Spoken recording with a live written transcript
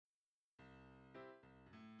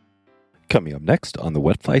Coming up next on the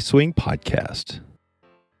Wet Fly Swing podcast.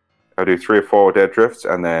 I do 3 or 4 dead drifts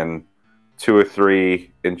and then 2 or 3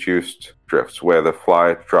 induced drifts where the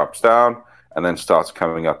fly drops down and then starts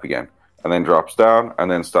coming up again, and then drops down and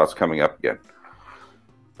then starts coming up again.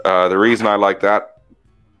 The reason I like that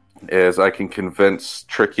is I can convince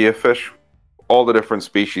trickier fish, all the different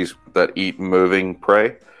species that eat moving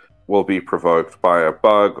prey will be provoked by a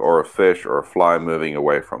bug or a fish or a fly moving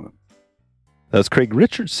away from them. That's Craig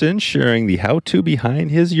Richardson sharing the how-to behind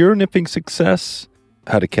his Euro nymphing success,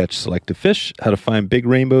 how to catch selective fish, how to find big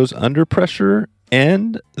rainbows under pressure,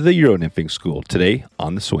 and the Euro nymphing school today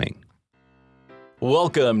on The Swing.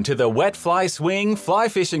 Welcome to the Wet Fly Swing Fly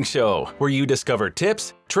Fishing Show, where you discover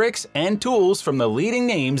tips, tricks, and tools from the leading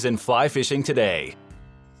names in fly fishing today.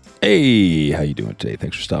 Hey, how you doing today?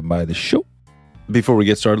 Thanks for stopping by the show. Before we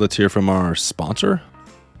get started, let's hear from our sponsor.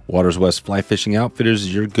 Waters West Fly Fishing Outfitters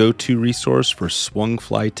is your go-to resource for swung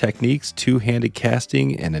fly techniques, two-handed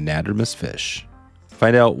casting, and anadromous fish.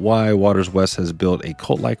 Find out why Waters West has built a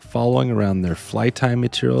cult-like following around their fly tying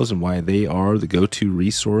materials and why they are the go-to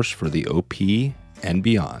resource for the OP and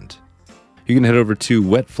beyond. You can head over to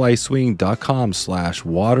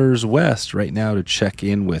wetflyswing.com/waterswest right now to check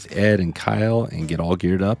in with Ed and Kyle and get all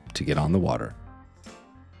geared up to get on the water.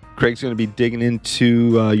 Craig's going to be digging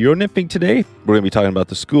into Euro nymphing today. We're going to be talking about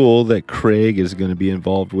the school that Craig is going to be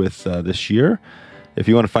involved with this year. If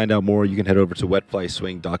you want to find out more, you can head over to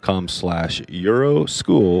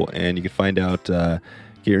wetflyswing.com/Euroschool, and you can find out, get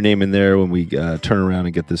your name in there when we turn around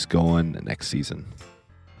and get this going next season.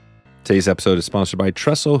 Today's episode is sponsored by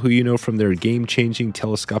Trestle, who you know from their game-changing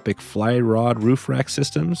telescopic fly rod roof rack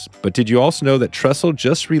systems. But did you also know that Trestle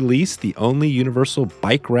just released the only universal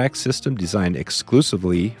bike rack system designed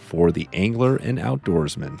exclusively for the angler and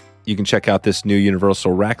outdoorsman? You can check out this new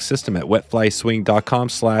universal rack system at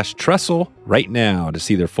wetflyswing.com/Trestle right now to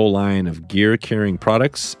see their full line of gear-carrying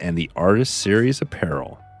products and the Artist Series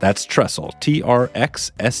apparel. That's Trestle, TRXSTLE.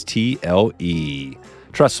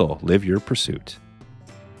 Trestle, live your pursuit.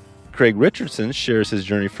 Craig Richardson shares his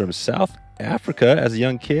journey from South Africa as a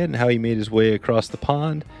young kid and how he made his way across the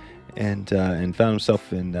pond and found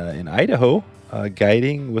himself in Idaho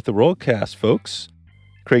guiding with the Rollcast folks.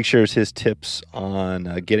 Craig shares his tips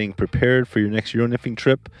on getting prepared for your next Euro nymphing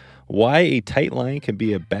trip, why a tight line can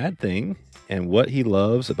be a bad thing, and what he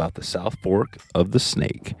loves about the South Fork of the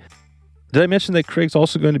Snake. Did I mention that Craig's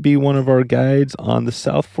also going to be one of our guides on the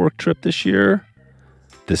South Fork trip this year?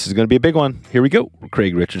 This is going to be a big one. Here we go.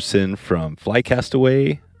 Craig Richardson from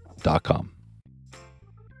flycastaway.com.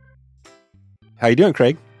 How you doing,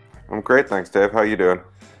 Craig? I'm great, thanks, Dave. How you doing?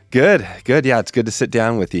 Good. Yeah, it's good to sit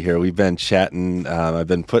down with you here. We've been chatting. I've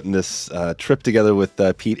been putting this trip together with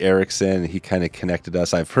Pete Erickson. He kind of connected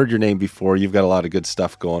us. I've heard your name before. You've got a lot of good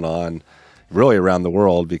stuff going on really around the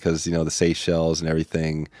world because, the Seychelles and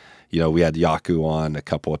everything. We had Yaku on a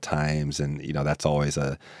couple of times, and it's always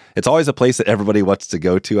a place that everybody wants to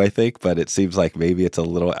go to, I think, but it seems like maybe it's a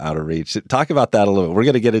little out of reach. Talk about that a little bit. We're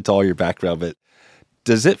going to get into all your background, but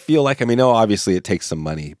does it feel like, obviously it takes some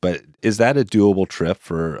money, but is that a doable trip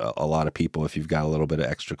for a lot of people if you've got a little bit of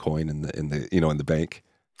extra coin in the bank?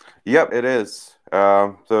 Yep, it is.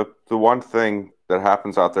 The one thing that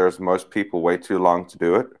happens out there is most people wait too long to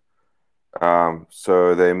do it.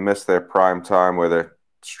 So they miss their prime time where they're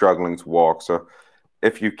struggling to walk. So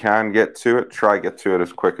if you can get to it, try get to it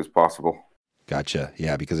as quick as possible. Gotcha.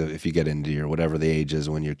 Yeah, because if you get into your whatever the age is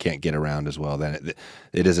when you can't get around as well, then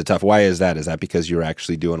it is a tough. Why is that? Is that because you're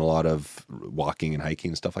actually doing a lot of walking and hiking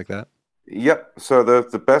and stuff like that? Yep. So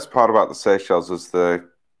the best part about the Seychelles is the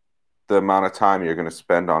amount of time you're going to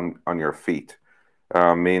spend on your feet,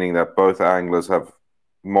 meaning that both anglers have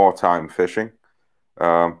more time fishing.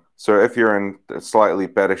 So if you're in a slightly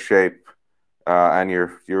better shape, and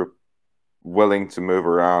you're willing to move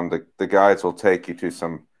around, the guides will take you to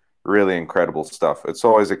some really incredible stuff. It's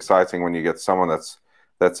always exciting when you get someone that's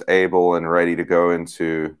able and ready to go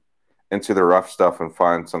into the rough stuff and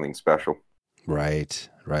find something special. Right.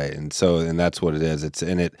 And that's what it is.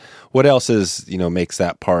 What else is, makes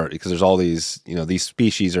that part, because there's all these, these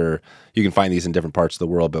species you can find these in different parts of the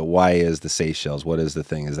world, but why is the Seychelles? What is the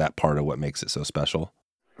thing? Is that part of what makes it so special?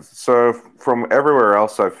 So from everywhere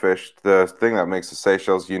else I've fished, the thing that makes the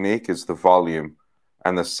Seychelles unique is the volume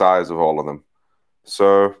and the size of all of them.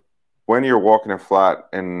 So when you're walking a flat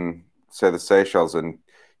in, say, the Seychelles and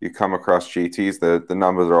you come across GTs, the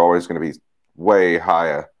numbers are always going to be way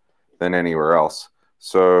higher than anywhere else.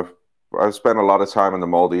 So I've spent a lot of time in the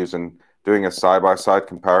Maldives and doing a side-by-side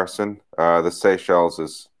comparison. The Seychelles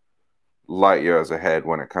is light years ahead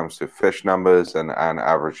when it comes to fish numbers and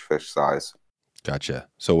average fish size. Gotcha.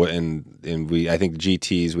 So, I think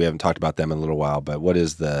GTs, we haven't talked about them in a little while, but what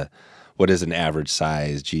is an average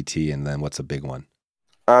size GT, and then what's a big one?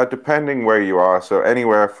 Depending where you are, so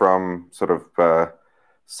anywhere from sort of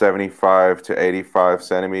 75 to 85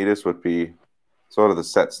 centimeters would be sort of the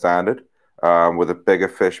set standard, with a bigger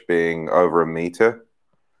fish being over a meter.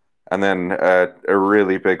 And then a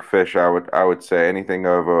really big fish, I would say anything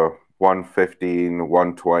over 115,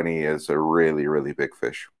 120 is a really, really big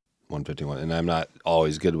fish. 151. And I'm not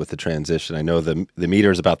always good with the transition. I know the meter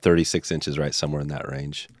is about 36 inches, right? Somewhere in that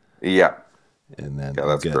range. Yeah. And then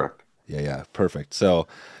that's correct. Yeah, perfect. So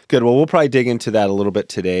good. Well, we'll probably dig into that a little bit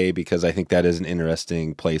today because I think that is an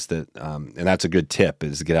interesting place that, and that's a good tip,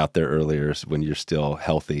 is to get out there earlier when you're still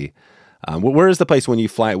healthy. Where is the place when you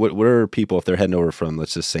fly? Where are people, if they're heading over from,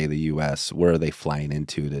 let's just say the U.S., where are they flying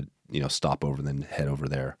into to, stop over and then head over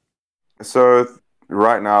there? So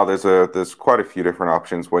right now there's quite a few different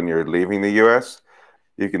options when you're leaving the U.S.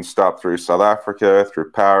 You can stop through South Africa,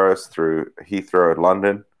 through Paris, through Heathrow and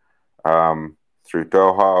London, through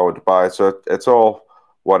Doha or Dubai. So it's all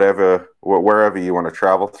wherever you want to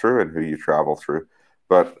travel through and who you travel through.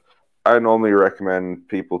 But I normally recommend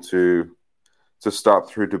people to stop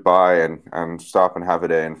through Dubai and stop and have a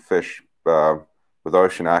day and fish with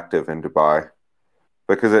Ocean Active in Dubai,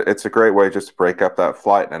 because it's a great way just to break up that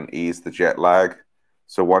flight and ease the jet lag.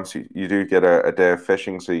 So once you do get a day of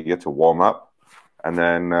fishing, so you get to warm up and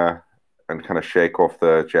then and kind of shake off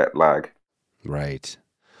the jet lag. Right.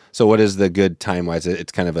 So what is the good time-wise?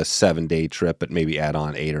 It's kind of a 7-day trip, but maybe add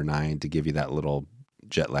on 8 or 9 to give you that little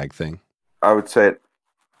jet lag thing? I would say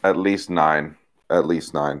at least 9. At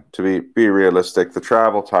least 9. To be realistic, the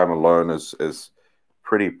travel time alone is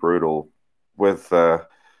pretty brutal with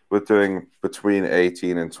doing between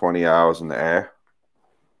 18 and 20 hours in the air.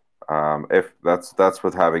 If that's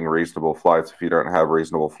with having reasonable flights. If you don't have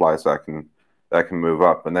reasonable flights, that can move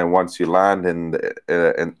up. And then once you land in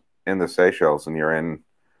the Seychelles and you're in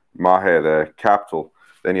Mahe, the capital,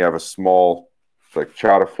 then you have a small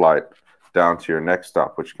charter flight down to your next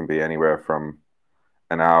stop, which can be anywhere from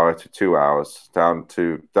an hour to 2 hours, down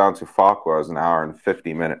to Farquhar is an hour and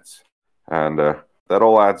 50 minutes. And that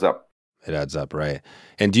all adds up. It adds up, right?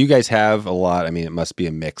 And do you guys have a lot? I mean, it must be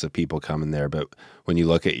a mix of people coming there, but when you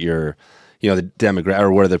look at your, the demographic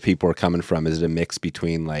or where the people are coming from, is it a mix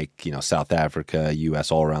between South Africa,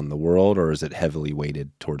 U.S., all around the world, or is it heavily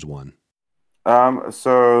weighted towards one?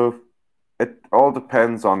 So it all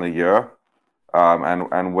depends on the year,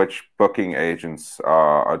 and which booking agents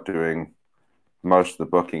are doing most of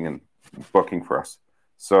the booking for us.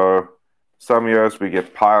 So some years we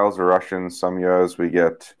get piles of Russians, some years we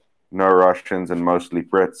get no Russians and mostly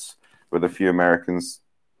Brits with a few Americans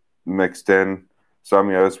mixed in. Some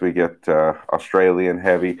years we get Australian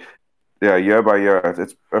heavy. Yeah, year by year,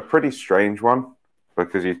 it's a pretty strange one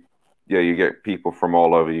because you get people from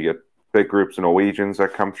all over. You get big groups of Norwegians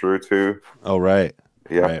that come through too. Oh, right.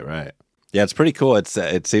 Yeah. Right. Yeah, it's pretty cool.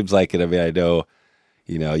 It seems like it. I mean, I know,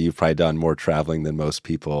 you've probably done more traveling than most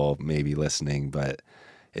people maybe listening, but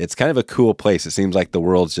it's kind of a cool place. It seems like the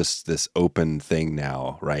world's just this open thing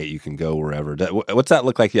now, right? You can go wherever. What's that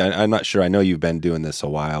look like? I'm not sure. I know you've been doing this a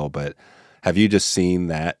while, but have you just seen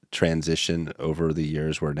that transition over the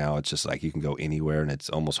years where now it's just like you can go anywhere and it's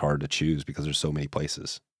almost hard to choose because there's so many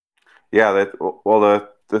places? Yeah.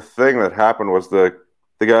 The thing that happened was the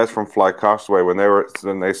guys from Fly Castaway,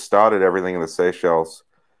 when they started everything in the Seychelles,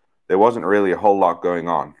 there wasn't really a whole lot going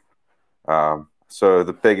on. So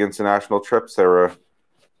the big international trips, there were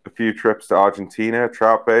a few trips to Argentina,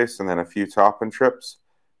 trout base, and then a few top-end trips.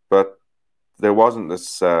 But there wasn't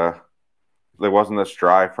this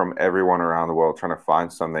drive from everyone around the world trying to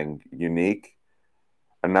find something unique.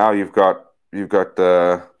 And now you've got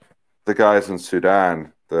the guys in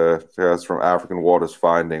Sudan, the guys from African waters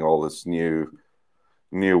finding all this new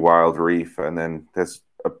wild reef, and then there's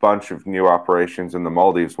a bunch of new operations in the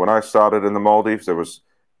Maldives. When I started in the Maldives, there was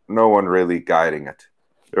no one really guiding it.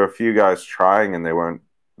 There were a few guys trying, and they weren't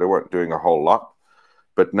doing a whole lot.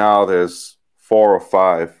 But now there's 4 or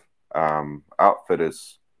 5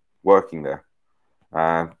 outfitters working there.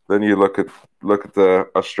 Then you look at the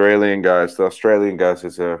Australian guys. The Australian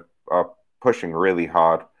guys are pushing really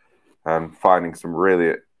hard and finding some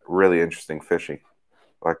really, really interesting fishing,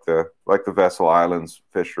 like the Vessel Islands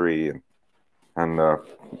fishery and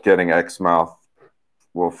getting Exmouth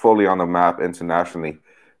fully on the map internationally.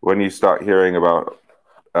 When you start hearing about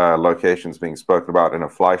locations being spoken about in a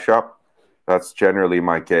fly shop, that's generally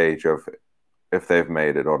my gauge of if they've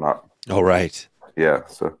made it or not. Oh, right. Yeah.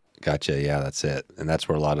 So. Gotcha. Yeah, that's it. And that's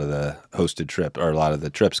where a lot of the hosted trip or a lot of the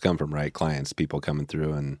trips come from, right? Clients, people coming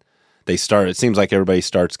through, and they start, it seems like everybody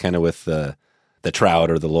starts kind of with the the trout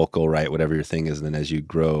or the local, right, whatever your thing is. And then as you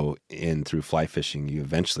grow in through fly fishing, you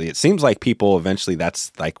eventually, it seems like people eventually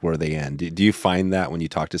that's like where they end. Do you find that when you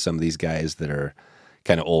talk to some of these guys that are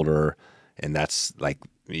kind of older and that's like,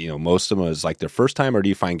 most of them is like their first time, or do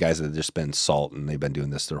you find guys that have just been salt and they've been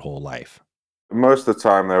doing this their whole life? Most of the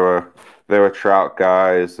time they were trout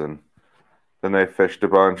guys, and then they fished a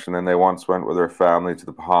bunch, and then they once went with their family to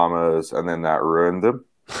the Bahamas, and then that ruined them.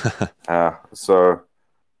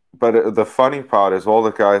 But the funny part is all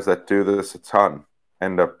the guys that do this a ton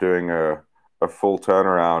end up doing a full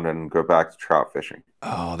turnaround and go back to trout fishing.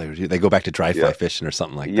 Oh, they go back to dry fly fishing or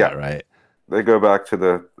something like that, right? They go back to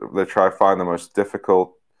they try to find the most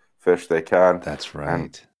difficult fish they can. That's right.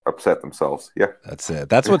 And upset themselves. Yeah. That's it.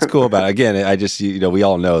 That's what's cool about it. Again, I just, we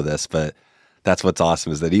all know this, but that's what's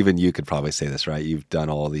awesome is that even you could probably say this, right? You've done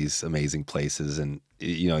all these amazing places and,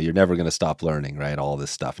 you're never going to stop learning, right? All this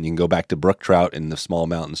stuff. And you can go back to brook trout in the small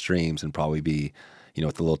mountain streams and probably be,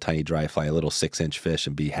 with the little tiny dry fly, a little 6-inch fish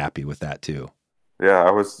and be happy with that too. Yeah.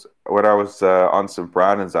 When I was on St.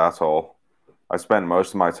 Brandon's Atoll, I spent most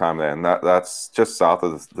of my time there, and that's just south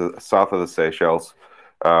of the Seychelles.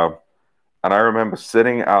 And I remember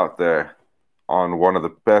sitting out there on one of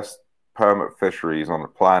the best permit fisheries on the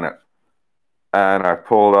planet, and I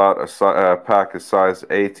pulled out a pack of size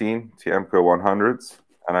 18 Tiemco 100s,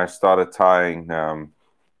 and I started tying some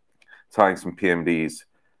PMDs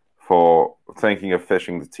for thinking of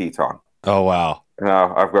fishing the Teton. Oh, wow.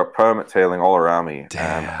 Now, I've got permit tailing all around me,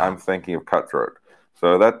 Damn. and I'm thinking of cutthroat.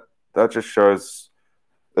 So that just shows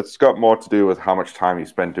it's got more to do with how much time you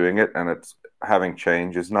spend doing it, and it's having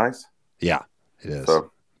change is nice. Yeah, it is.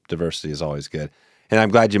 So, diversity is always good. And I'm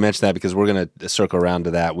glad you mentioned that because we're going to circle around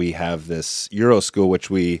to that. We have this Euro school, which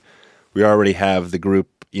we already have the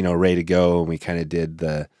group, ready to go. And we kind of did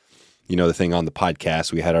the thing on the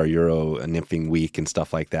podcast. We had our Euro nymphing week and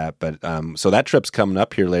stuff like that. But so that trip's coming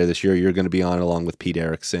up here later this year. You're going to be on along with Pete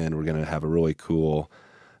Erickson. We're going to have a really cool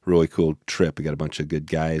trip. We got a bunch of good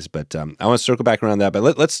guys, but I want to circle back around that.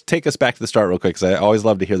 But let's take us back to the start real quick because I always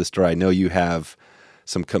love to hear the story. I know you have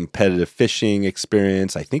some competitive fishing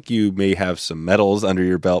experience. I think you may have some medals under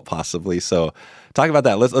your belt, possibly. So, talk about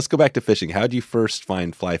that. Let's go back to fishing. How did you first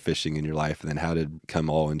find fly fishing in your life, and then how did it come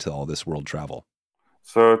all into all this world travel?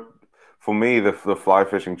 So, for me, the fly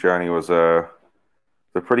fishing journey was a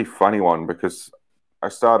pretty funny one because I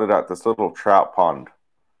started at this little trout pond.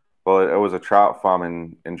 Well, it was a trout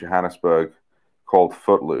farm in Johannesburg called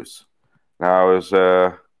Footloose. Now, it was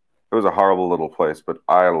a horrible little place, but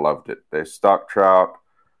I loved it. They stocked trout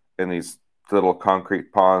in these little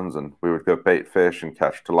concrete ponds, and we would go bait fish and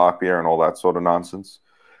catch tilapia and all that sort of nonsense.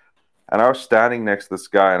 And I was standing next to this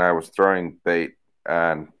guy, and I was throwing bait,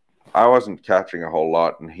 and I wasn't catching a whole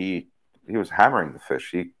lot, and he was hammering the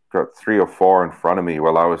fish. He got 3 or 4 in front of me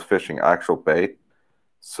while I was fishing actual bait.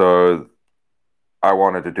 So I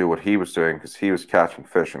wanted to do what he was doing because he was catching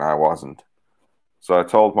fish and I wasn't. So I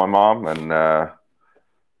told my mom, and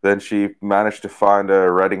then she managed to find a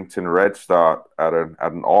Reddington Red Start at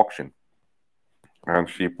an auction. And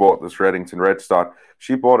she bought this Reddington Red Start.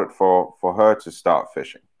 She bought it for her to start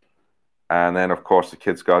fishing. And then, of course, the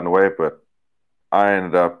kids got away, but I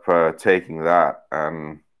ended up taking that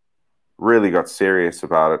and really got serious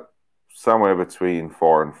about it somewhere between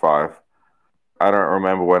 4 and 5. I don't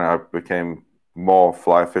remember when I became more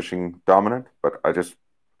fly fishing dominant, but I just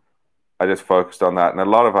focused on that. And a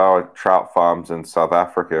lot of our trout farms in South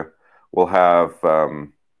Africa will have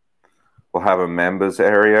a members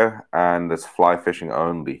area, and it's fly fishing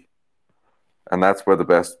only, and that's where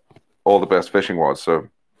all the best fishing was. So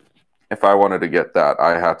if I wanted to get that,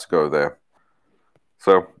 I had to go there.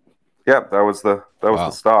 So yeah, that was the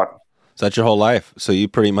start. So that's your whole life. So you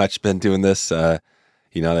pretty much been doing this.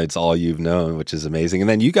 It's all you've known, which is amazing. And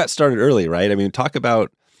then you got started early, right? I mean, talk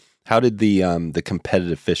about how did the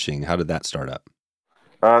competitive fishing, how did that start up?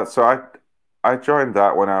 So I joined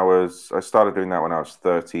that I started doing that when I was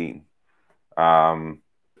 13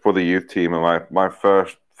 for the youth team. And my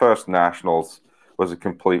first nationals was a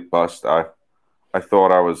complete bust. I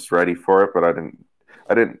thought I was ready for it, but I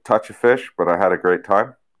didn't touch a fish, but I had a great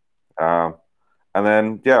time. And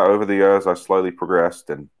then, over the years, I slowly progressed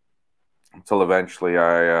until eventually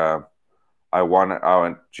I won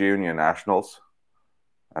our junior nationals,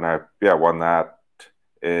 and I won that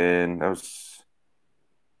I'm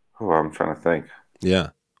trying to think. Yeah.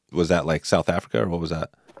 Was that like South Africa or what was that?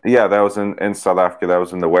 Yeah, that was in South Africa. That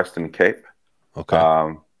was in the Western Cape. Okay.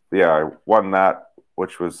 I won that,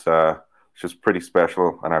 which was pretty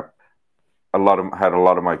special, and I had a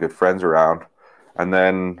lot of my good friends around. And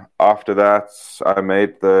then after that, I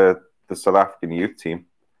made the South African youth team,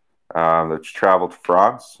 that traveled to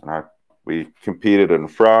France, and we competed in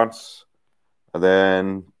France, and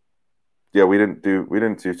then we didn't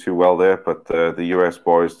do too well there, but the US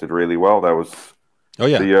boys did really well. That was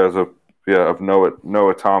the years of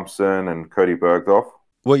Noah Thompson and Cody Bergdorf.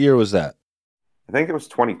 What year was that? I think it was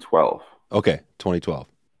 2012. Okay, 2012.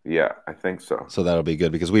 Yeah, I think so. So that'll be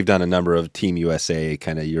good because we've done a number of Team USA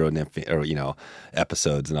kind of Euro Nymphing or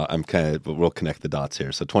episodes, and we'll connect the dots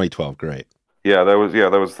here. So 2012, great. Yeah, there was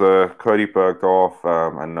the Cody Bergdorf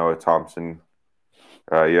and Noah Thompson.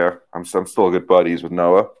 I'm still good buddies with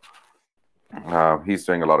Noah. He's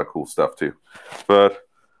doing a lot of cool stuff too. But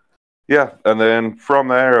yeah, and then from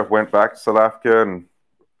there I went back to South Africa and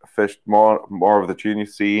fished more of the junior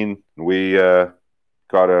scene. We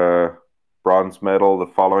got a bronze medal the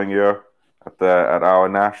following year at our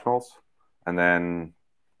nationals, and then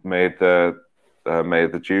made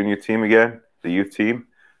the junior team again, the youth team,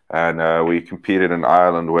 and we competed in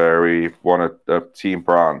Ireland where we won a team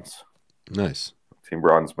bronze. Nice. Team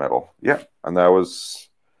bronze medal. Yeah, and that was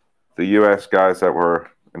the US guys that were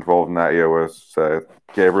involved in that year was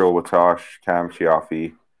Gabriel Watosh, Cam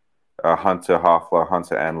Chiaffi, Hunter Hoffler,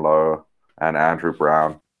 Hunter Enlow, and Andrew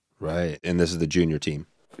Brown. Right, and this is the junior team.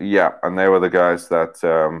 Yeah, and they were the guys that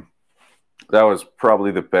was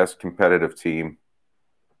probably the best competitive team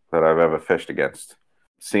that I've ever fished against.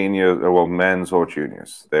 Seniors, well, men's or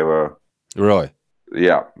juniors. They were... Really?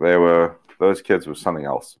 Yeah, they were... Those kids were something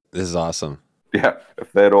else. This is awesome. Yeah,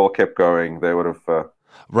 if they'd all kept going, they would have...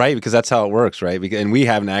 Right, because that's how it works, right? And we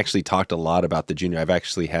haven't actually talked a lot about the junior. I've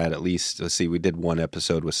actually had at least, we did one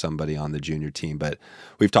episode with somebody on the junior team, but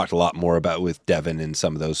we've talked a lot more about with Devin and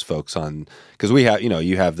some of those folks on, because we have,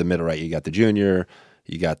 you have the middle, right? You got the junior,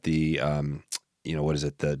 you got the, what is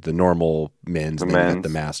it? The normal men's, and then you got the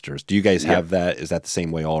masters. Do you guys have that? Is that the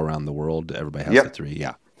same way all around the world? Everybody has the three?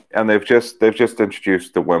 Yeah. And they've just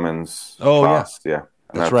introduced the women's class. Yeah.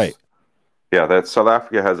 That's right. Yeah, that South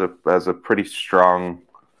Africa has a pretty strong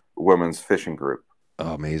women's fishing group.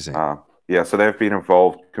 Oh, amazing. So they've been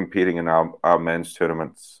involved competing in our men's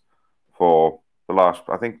tournaments for the last,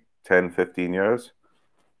 I think, 10, 15 years.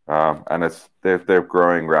 And they're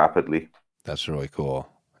growing rapidly. That's really cool.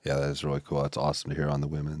 Yeah, that is really cool. That's awesome to hear on the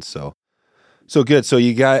women's. So good. So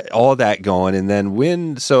you got all that going, and then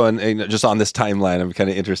and just on this timeline, I'm kind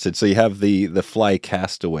of interested. So you have the Fly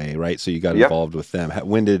Castaway, right? So you got involved with them.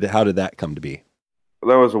 How did that come to be?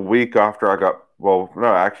 That was a week after I got. Well,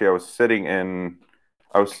 no, actually,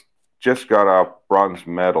 I just got our bronze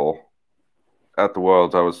medal at the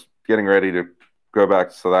Worlds. I was getting ready to go back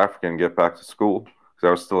to South Africa and get back to school because I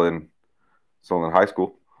was still in high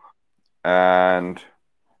school, and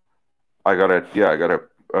I got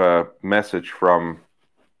a message from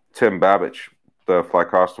Tim Babbage, the Fly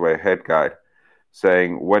Castaway head guide,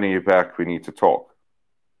 saying, "When are you back? We need to talk."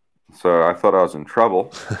 So I thought I was in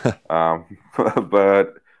trouble,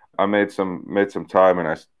 but I made some time, and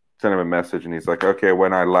I sent him a message, and he's like, "Okay,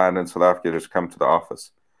 when I land in South Africa, just come to the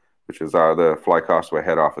office," which is the Fly Castaway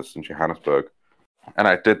head office in Johannesburg. And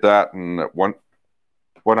I did that, and when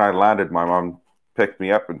I landed, my mom picked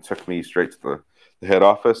me up and took me straight to the head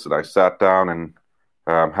office, and I sat down and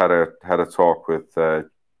had a talk with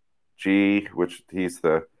G, which he's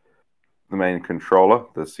the main controller,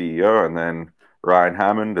 the CEO, and then Ryan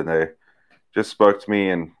Hammond, and they just spoke to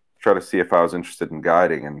me and tried to see if I was interested in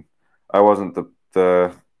guiding. And I wasn't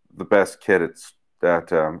the best kid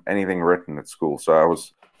at anything written at school, so I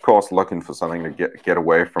was, of course, looking for something to get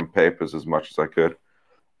away from papers as much as I could.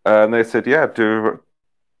 And they said, "Yeah,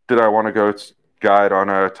 did I want to go guide on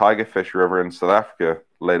a tigerfish river in South Africa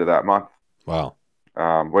later that month?" Wow.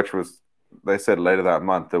 Which was, they said later that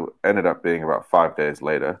month. It ended up being about 5 days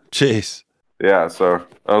later. Jeez. Yeah, so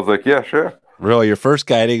I was like, "Yeah, sure." Really, your first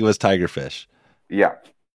guiding was tigerfish? Yeah.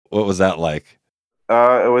 What was that like?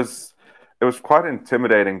 It was quite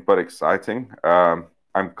intimidating but exciting. I'm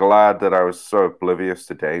glad that I was so oblivious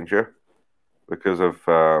to danger because of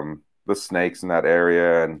the snakes in that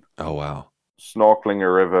area and oh wow, snorkeling a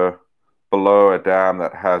river below a dam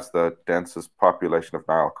that has the densest population of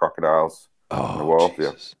Nile crocodiles in the world.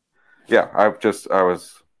 Jesus. Yeah. I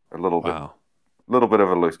was a little bit of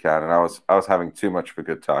a loose cannon. I was having too much of a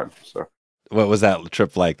good time. So. What was that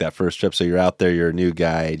trip like, that first trip? So you're out there, you're a new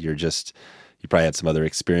guide, you probably had some other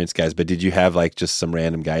experienced guys, but did you have like just some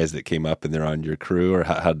random guys that came up and they're on your crew, or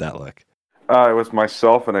how'd that look? It was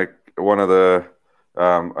myself and one of the,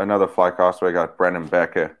 another Fly Castaway guy, Brendan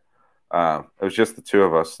Becker. It was just the two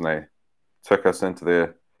of us, and they took us into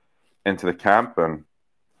the camp, and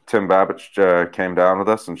Tim Babbage came down with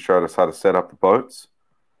us and showed us how to set up the boats,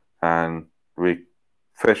 and we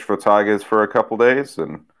fished for tigers for a couple days,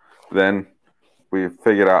 and then we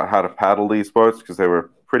figured out how to paddle these boats because they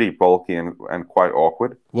were pretty bulky and quite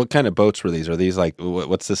awkward. What kind of boats were these? Are these like,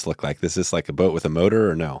 what's this look like? Is this like a boat with a motor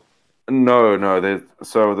or no? No.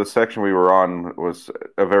 So the section we were on was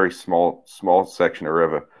a very small section of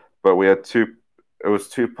river, but we had two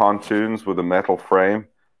pontoons with a metal frame,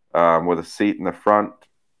 with a seat in the front.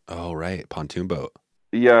 Oh, right. Pontoon boat.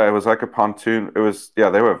 Yeah, it was like a pontoon.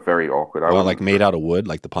 They were very awkward. Well, like made out of wood,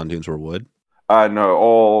 like the pontoons were wood?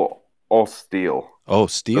 No, all steel. Oh,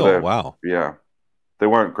 steel. So wow. Yeah. They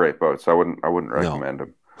weren't great boats. I wouldn't recommend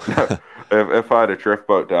them. If I had a drift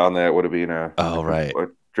boat down there, it would have been a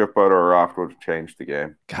drift boat or a raft would have changed the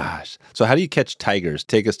game. Gosh. So how do you catch tigers?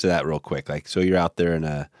 Take us to that real quick. Like, so you're out there in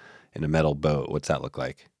a metal boat. What's that look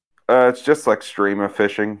like? It's just like streamer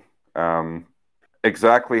fishing.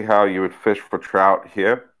 Exactly how you would fish for trout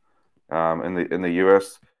here, in the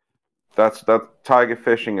US. That tiger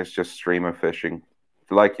fishing is just streamer fishing.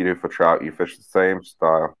 Like you do for trout, you fish the same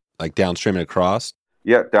style. Like downstream and across?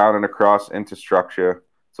 Yeah, down and across into structure.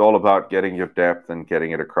 It's all about getting your depth and getting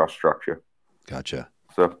it across structure. Gotcha.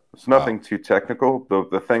 So it's nothing too technical.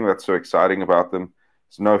 The thing that's so exciting about them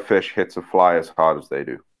is no fish hits a fly as hard as they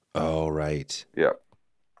do. Oh, right. Yeah.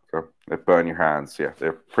 So they burn your hands. Yeah,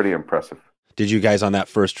 they're pretty impressive. Did you guys on that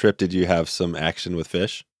first trip, did you have some action with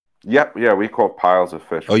fish? Yep. Yeah, we caught piles of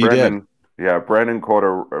fish. Oh, you did? Yeah, Brendan caught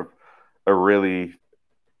a really...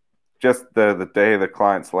 Just the day the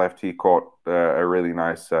clients left, he caught a really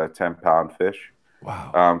nice 10-pound fish.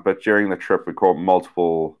 Wow. But during the trip, we caught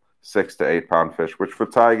multiple 6 to 8 pound fish, which for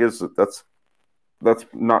tigers, that's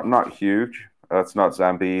not huge. That's not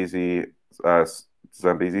Zambezi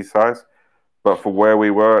size. But for where we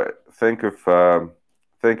were, think of a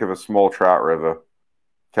small trout river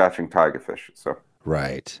catching tiger fish. So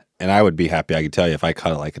right. And I would be happy. I could tell you if I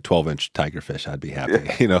caught like a 12-inch tiger fish, I'd be happy,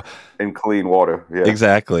 In clean water. Yeah.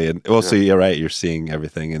 Exactly. And so you're right. You're seeing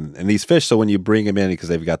everything. And these fish, so when you bring them in, because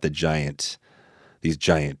they've got these giant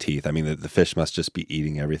teeth, I mean, the fish must just be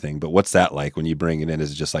eating everything. But what's that like when you bring it in?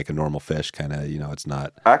 Is it just like a normal fish kind of, it's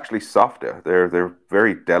not? Actually softer. They're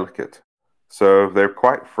very delicate. So they're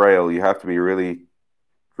quite frail. You have to be really,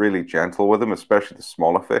 really gentle with them, especially the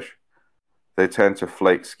smaller fish. They tend to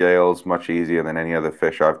flake scales much easier than any other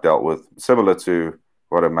fish I've dealt with, similar to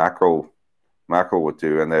what a mackerel would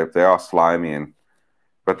do. And they are slimy,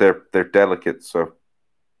 but they're delicate. So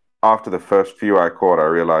after the first few I caught, I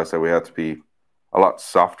realized that we had to be a lot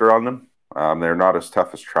softer on them. They're not as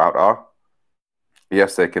tough as trout are.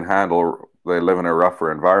 Yes, they live in a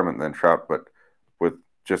rougher environment than trout, but with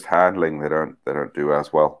just handling, they don't do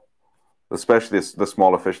as well. Especially the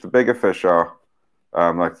smaller fish. The bigger fish are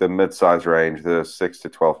like the mid-size range, the 6 to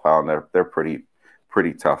 12 pound. They're pretty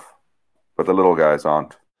tough, but the little guys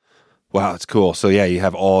aren't. Wow, it's cool. So yeah, you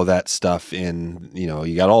have all that stuff in.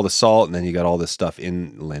 You got all the salt, and then you got all this stuff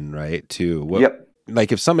inland, right? Too. Yep.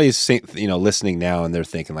 Like if somebody's listening now and they're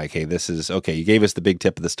thinking like, hey, this is okay. You gave us the big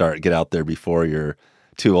tip at the start. Get out there before you're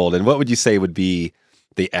too old. And what would you say would be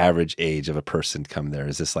the average age of a person come there?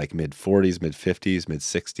 Is this like mid-40s, mid-50s,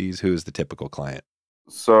 mid-60s? Who is the typical client?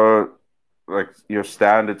 So like your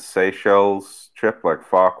standard Seychelles trip, like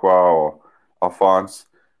Farquhar or Alphonse,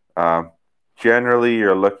 generally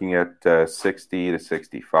you're looking at 60 to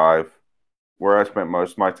 65. Where I spent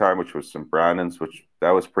most of my time, which was St. Brandon's,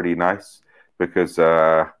 that was pretty nice because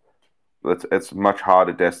it's a much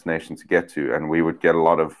harder destination to get to, and we would get a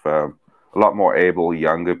lot more able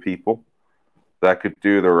younger people that could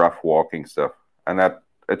do the rough walking stuff, and that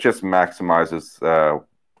it just maximizes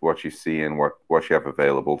what you see and what you have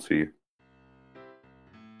available to you.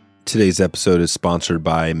 Today's episode is sponsored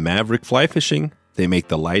by Maverick Fly Fishing. They make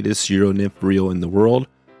the lightest Euro nymph reel in the world,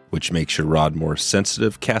 which makes your rod more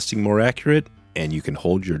sensitive, casting more accurate, and you can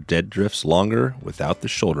hold your dead drifts longer without the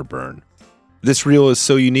shoulder burn. This reel is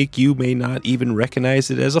so unique you may not even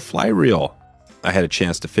recognize it as a fly reel. I had a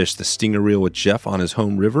chance to fish the stinger reel with Jeff on his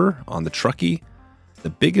home river on the Truckee.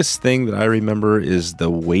 The biggest thing that I remember is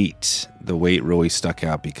the weight. The weight really stuck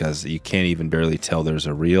out because you can't even barely tell there's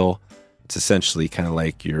a reel. It's essentially kind of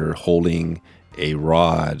like you're holding a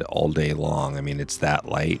rod all day long. I mean, it's that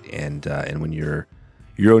light, and when you're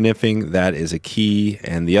Euro nymphing, that is a key.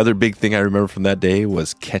 And the other big thing I remember from that day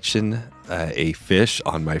was catching a fish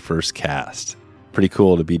on my first cast. Pretty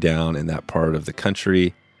cool to be down in that part of the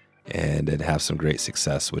country and have some great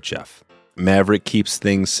success with Jeff. Maverick keeps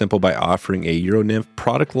things simple by offering a Euro nymph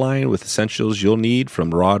product line with essentials you'll need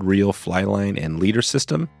from rod, reel, fly line, and leader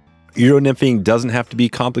system. Euro nymphing doesn't have to be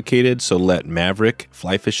complicated, so let Maverick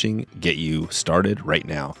Fly Fishing get you started right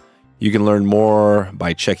now. You can learn more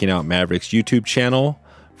by checking out Maverick's YouTube channel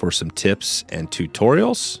for some tips and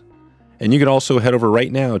tutorials. And you can also head over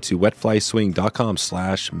right now to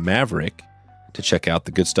wetflyswing.com/Maverick to check out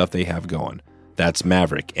the good stuff they have going. That's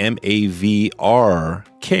Maverick, M-A-V-R-K,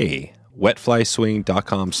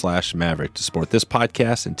 wetflyswing.com/Maverick to support this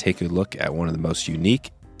podcast and take a look at one of the most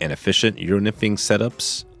unique and efficient Euro nymphing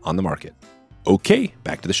setups on the market. Okay,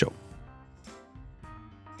 back to the show.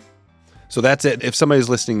 So that's it. If somebody's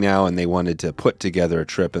listening now and they wanted to put together a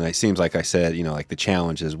trip, and it seems like I said, like the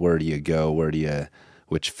challenge is where do you go?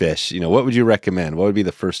 Which fish? What would you recommend? What would be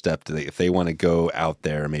the first step if they want to go out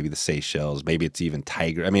there? Maybe the Seychelles, maybe it's even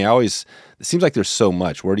tiger. It seems like there's so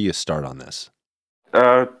much. Where do you start on this?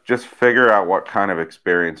 Just figure out what kind of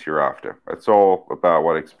experience you're after. It's all about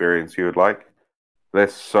what experience you would like.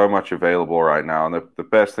 There's so much available right now. And the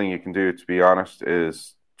best thing you can do, to be honest,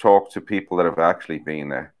 is talk to people that have actually been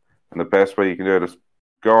there. And the best way you can do it is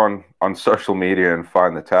go on social media and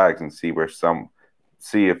find the tags and see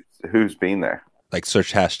who's been there. Like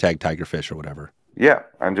search hashtag tigerfish or whatever. Yeah,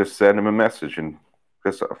 and just send them a message and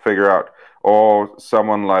just figure out. Or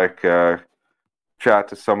someone like chat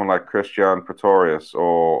to someone like Christian Pretorius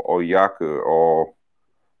or Yaku or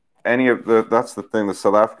any of that's the thing. The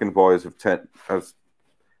South African boys have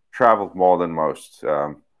traveled more than most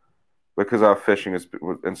because our fishing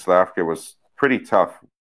in South Africa was pretty tough.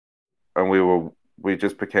 And we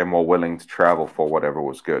just became more willing to travel for whatever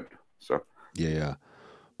was good. So yeah.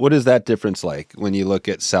 What is that difference like when you look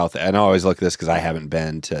at South? And I always look at this because I haven't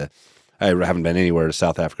been anywhere to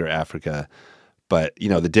South Africa or Africa. But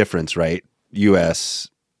the difference, right? U.S.,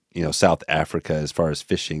 South Africa, as far as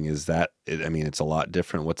fishing, is that? It's a lot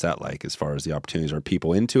different. What's that like as far as the opportunities? Are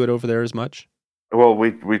people into it over there as much? Well,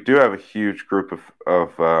 we do have a huge group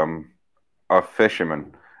of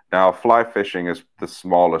fishermen. Now, fly fishing is the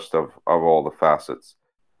smallest of all the facets.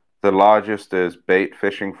 The largest is bait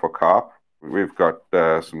fishing for carp. We've got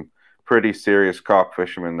some pretty serious carp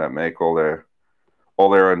fishermen that make all their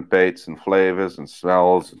own baits and flavors and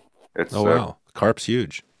smells. Wow, carp's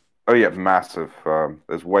huge. Oh yeah, massive.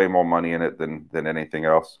 There's way more money in it than anything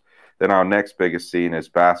else. Then our next biggest scene is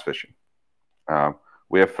bass fishing.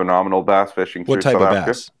 We have phenomenal bass fishing. What type of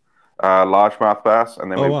bass? Largemouth bass,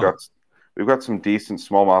 and then we've got some decent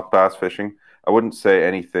smallmouth bass fishing. I wouldn't say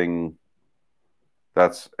anything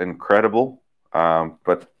that's incredible,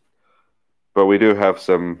 but we do have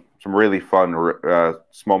some really fun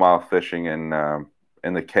smallmouth fishing in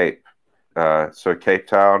the Cape. So Cape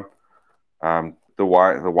Town, the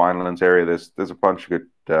Winelands area. There's a bunch of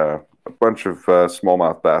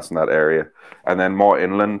smallmouth bass in that area, and then more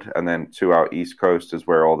inland, and then to our east coast is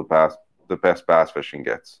where all the best bass fishing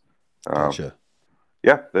gets. Gotcha.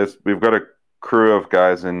 Yeah, we've got a crew of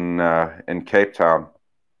guys in Cape Town.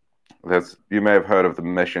 You may have heard of the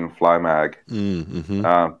Mission Fly Mag.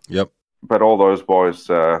 Mm-hmm. Yep. But all those boys,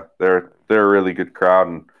 they're a really good crowd,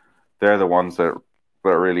 and they're the ones that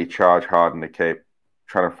really charge hard in the Cape,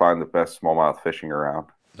 trying to find the best smallmouth fishing around.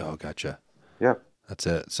 Oh, gotcha. Yeah, that's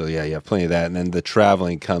it. So yeah, you have plenty of that, and then the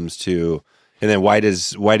traveling comes to. And then why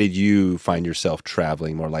did you find yourself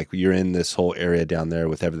traveling more? Like you're in this whole area down there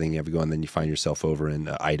with everything you have going, then you find yourself over in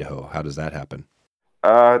Idaho. How does that happen?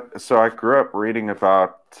 So I grew up reading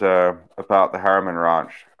about the Harriman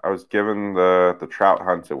Ranch. I was given the Trout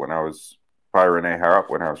Hunter by Renee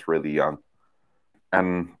Harrop when I was really young.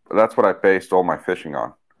 And that's what I based all my fishing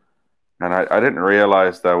on. And I didn't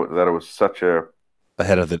realize that it was such a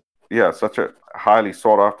highly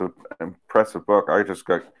sought after, impressive book. I just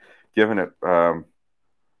got given it, I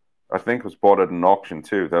think it was bought at an auction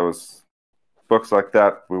too. There was books like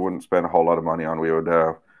that we wouldn't spend a whole lot of money on. We would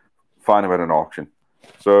find them at an auction.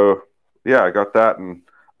 So yeah, I got that and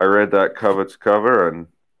I read that cover to cover, and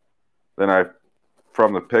then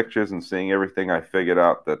from the pictures and seeing everything, I figured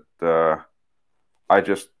out that I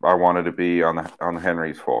wanted to be on the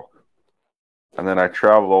Henry's Fork. And then I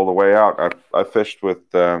traveled all the way out. I fished with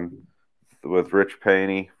Rich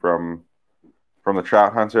Paney from the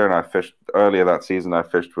Trout Hunter, and I fished earlier that season. I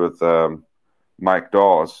fished with Mike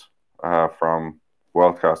Dawes from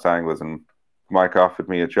World Class Anglers, and Mike offered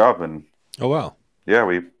me a job. And oh wow, yeah,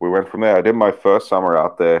 we went from there. I did my first summer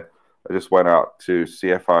out there. I just went out to see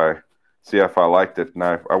if I liked it, and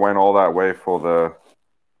I went all that way for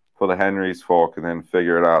the Henry's Fork, and then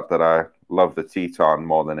figured out that I love the Teton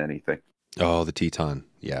more than anything. Oh, the Teton,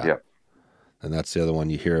 yeah. And that's the other one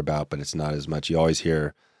you hear about, but it's not as much. You always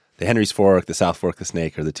hear the Henry's Fork, the South Fork, the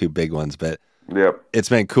Snake are the two big ones. But it's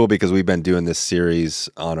been cool because we've been doing this series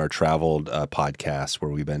on our traveled podcast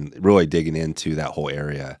where we've been really digging into that whole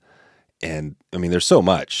area. And I mean, there's so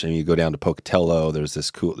much. I mean, you go down to Pocatello, there's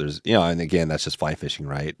and again, that's just fly fishing,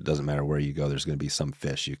 right? It doesn't matter where you go, there's going to be some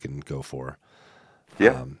fish you can go for.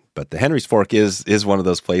 Yeah. But the Henry's Fork is one of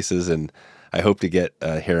those places, and I hope to get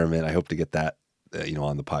Harriman. I hope to get that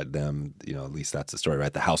on the pod, them, at least that's the story,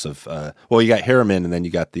 right? The house of, well, you got Harriman, and then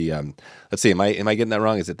you got the, let's see, am I getting that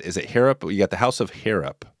wrong? Is it Harrop? You got the house of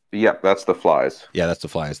Harrop. Yep, that's the Flies. Yeah, that's the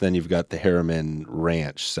Flies. Then you've got the Harriman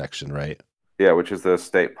Ranch section, right? Yeah, which is the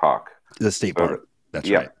state park. The state park. That's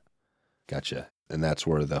yeah. right. Gotcha. And that's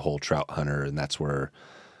where the whole trout hunter, and that's where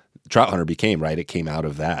trout hunter became, right? It came out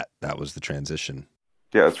of that. That was the transition.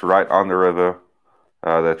 Yeah, it's right on the river.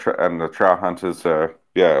 The trout hunters,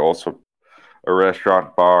 also a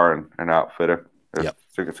restaurant, bar, and an outfitter.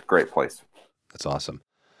 It's a great place. That's awesome.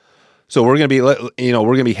 So we're gonna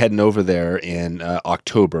be heading over there in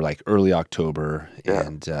October, like early October,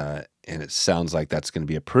 and it sounds like that's going to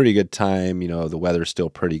be a pretty good time. The weather's still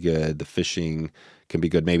pretty good. The fishing can be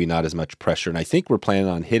good. Maybe not as much pressure. And I think we're planning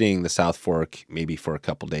on hitting the South Fork maybe for a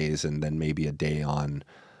couple days, and then maybe a day on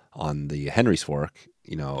the Henry's Fork.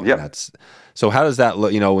 And that's so. How does that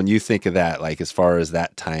look? When you think of that, like as far as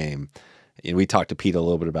that time. And we talked to Pete a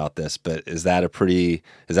little bit about this, but is that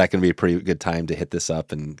going to be a pretty good time to hit this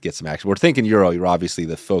up and get some action? We're thinking Euro. You're obviously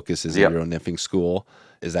the focus is Euro Nymphing School.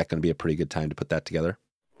 Is that going to be a pretty good time to put that together?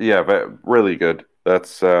 Yeah, but really good.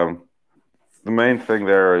 That's the main thing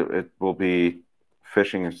there. It will be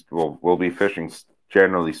fishing. We'll be fishing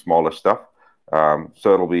generally smaller stuff.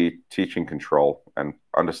 So it'll be teaching control and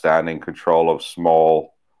understanding control of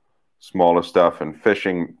smaller stuff and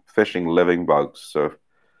fishing living bugs. So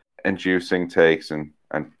inducing takes and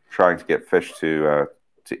trying to get fish to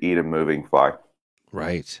eat a moving fly.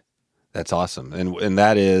 Right. That's awesome. And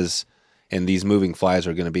that is, and these moving flies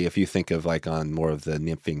are going to be, if you think of like on more of the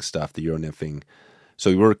nymphing stuff, the Euro nymphing.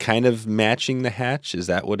 So we're kind of matching the hatch. Is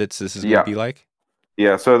that what this is going to be like?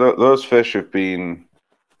 Yeah. So those fish have been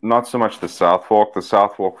not so much the South Fork. The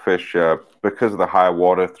South Fork fish, because of the high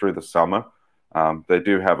water through the summer, they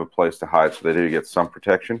do have a place to hide. So they do get some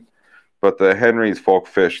protection. But the Henry's Fork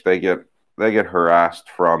fish, they get harassed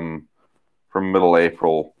from middle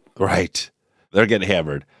April. Right, they're getting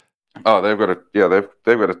hammered. Oh, they've got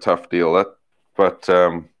a tough deal. But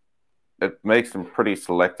it makes them pretty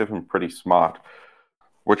selective and pretty smart,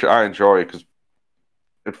 which I enjoy because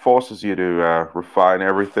it forces you to refine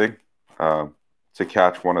everything to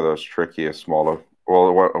catch one of those trickier,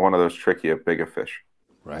 bigger fish.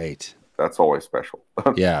 Right. That's always special.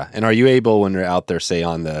 Yeah, and are you able when you're out there, say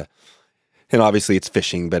on the and obviously it's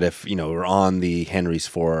fishing, but if, we're on the Henry's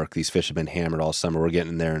Fork, these fish have been hammered all summer. We're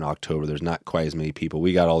getting there in October. There's not quite as many people.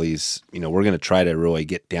 We got all these, we're going to try to really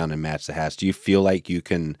get down and match the hatch. Do you feel like you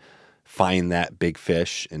can find that big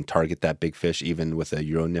fish and target that big fish even with a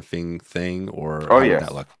Euro nymphing thing? Or how would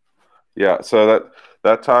that look? Yeah, so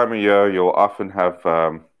that time of year, you'll often have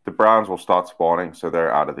the browns will start spawning, so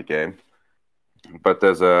they're out of the game. But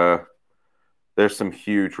there's some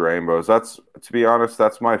huge rainbows. To be honest,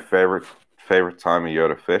 that's my favorite time of year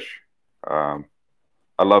to fish. I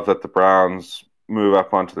love that the browns move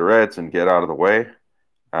up onto the reds and get out of the way,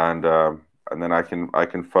 and then I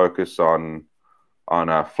can focus on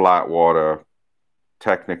flat water,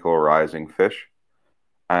 technical rising fish,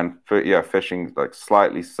 and fishing like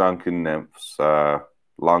slightly sunken nymphs,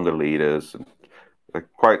 longer leaders, and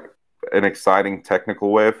quite an exciting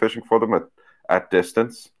technical way of fishing for them at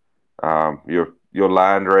distance. Your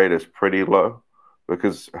land rate is pretty low,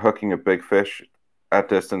 because hooking a big fish at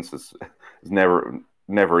distance is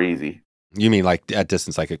never easy. You mean like at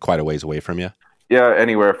distance, like quite a ways away from you? Yeah,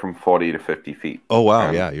 anywhere from 40 to 50 feet. Oh,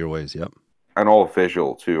 wow. Yeah, your ways, yep. And all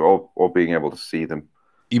visual, too, or being able to see them.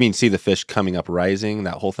 You mean see the fish coming up rising,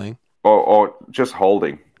 that whole thing? Or just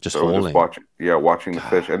holding. Just holding. Watching the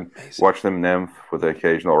fish and watch them nymph with the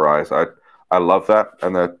occasional rise. I love that.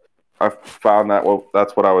 And I found that,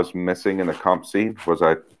 that's what I was missing in the comp scene, was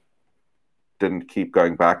I didn't keep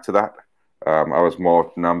going back to that. I was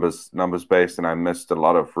more numbers based, and I missed a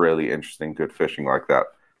lot of really interesting, good fishing like that.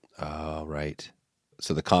 Oh, right.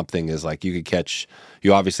 So the comp thing is like you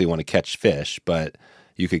obviously want to catch fish, but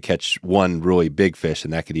you could catch one really big fish,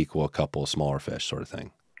 and that could equal a couple of smaller fish, sort of thing.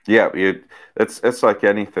 Yeah, it's like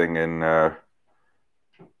anything. And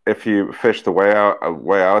if you fish the way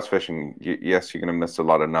I was fishing, yes, you're going to miss a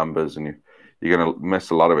lot of numbers, and you're going to miss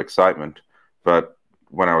a lot of excitement. But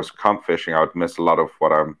when I was comp fishing, I would miss a lot of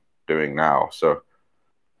what I'm doing now. So,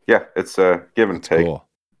 yeah, it's a give and take. Cool.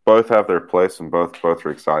 Both have their place, and both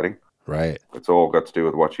are exciting. Right. It's all got to do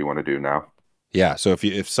with what you want to do now. Yeah. So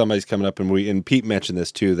if somebody's coming up, and Pete mentioned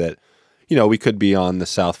this too, that we could be on the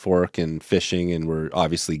South Fork and fishing, and we're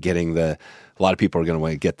obviously getting a lot of people are going to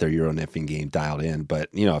want to get their Euro nymphing game dialed in. But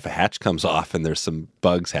if a hatch comes off and there's some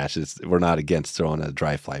bugs hatches, we're not against throwing a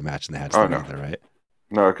dry fly match in the hatch either, right?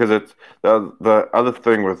 No, because it's the other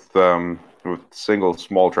thing with single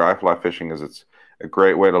small dry fly fishing is it's a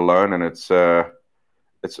great way to learn, and it's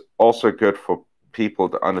It's also good for people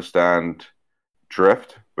to understand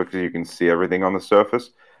drift because you can see everything on the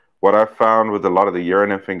surface. What I've found with a lot of the Euro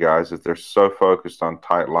nymphing guys is they're so focused on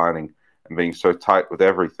tight lining and being so tight with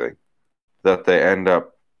everything that they end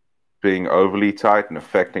up being overly tight and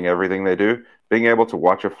affecting everything they do. Being able to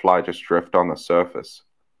watch a fly just drift on the surface,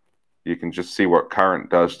 you can just see what current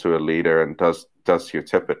does to a leader and does to your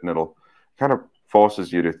tippet, and it'll kind of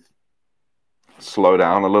forces you to slow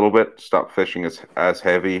down a little bit, stop fishing as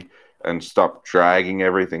heavy, and stop dragging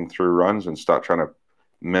everything through runs and start trying to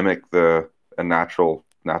mimic a natural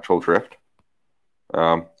drift.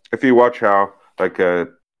 If you watch how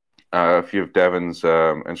a few of Devin's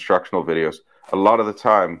instructional videos, a lot of the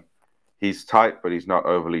time he's tight, but he's not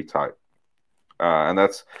overly tight. And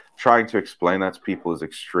that's trying to explain that to people is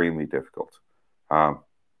extremely difficult.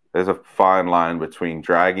 There's a fine line between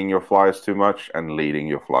dragging your flies too much and leading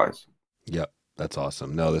your flies. Yep. That's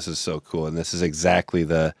awesome. No, this is so cool. And this is exactly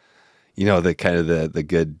the kind of the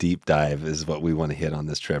good deep dive is what we want to hit on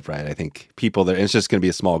this trip, right? I think people there, it's just going to be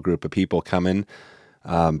a small group of people coming.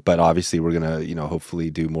 But obviously we're going to, hopefully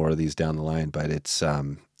do more of these down the line, but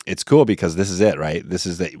it's cool because this is it, right? This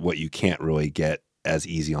is what you can't really get as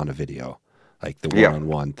easy on a video, like the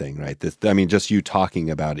one-on-one thing, right? Just you talking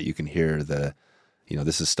about it, you can hear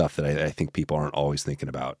this is stuff that I think people aren't always thinking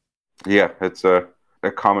about. Yeah. It's a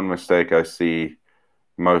common mistake I see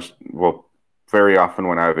very often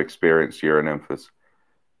when I've experienced Euro nymphs.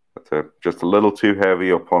 Just a little too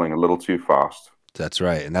heavy or pulling a little too fast. That's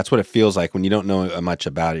right. And that's what it feels like when you don't know much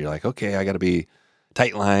about it. You're like, okay, I got to be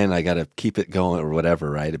tight line. I got to keep it going or whatever,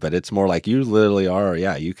 right? But it's more like you literally are.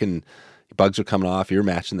 Yeah, you can. Bugs are coming off. You're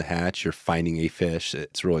matching the hatch. You're finding a fish.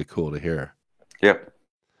 It's really cool to hear. Yeah.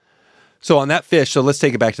 So on that fish, so let's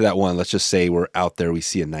take it back to that one. Let's just say we're out there. We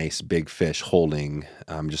see a nice big fish holding.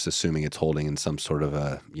 I'm just assuming it's holding in some sort of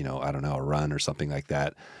a, a run or something like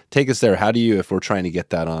that. Take us there. How do you, if we're trying to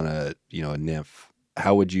get that on a nymph,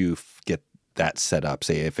 how would you get that set up?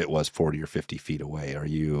 Say if it was 40 or 50 feet away, are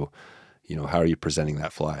you, how are you presenting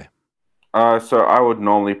that fly? So I would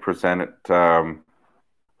normally present it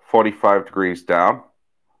 45 degrees down.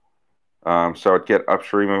 So I'd get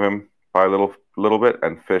upstream of him by a little bit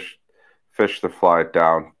and fish the fly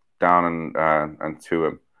down and to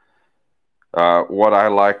him. What I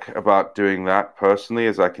like about doing that personally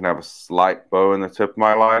is I can have a slight bow in the tip of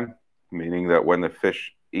my line, meaning that when the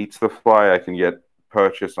fish eats the fly, I can get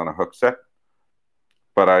purchase on a hook set.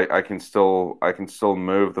 But I can still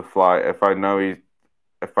move the fly if I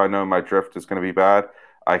know my drift is going to be bad.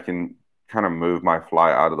 I can kind of move my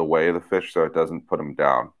fly out of the way of the fish so it doesn't put him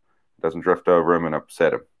down, it doesn't drift over him and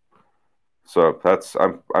upset him. So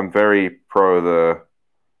I'm very pro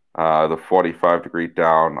the 45 degree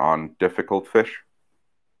down on difficult fish.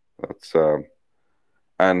 That's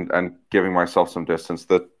and giving myself some distance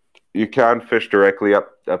that you can fish directly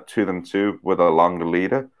up to them too with a longer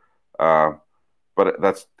leader.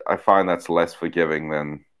 But I find that's less forgiving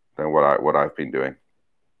than what I've been doing.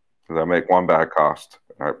 Because I make one bad cast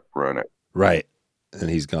and I ruin it. Right, and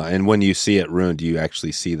he's gone. And when you see it ruined, do you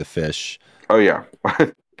actually see the fish? Oh yeah.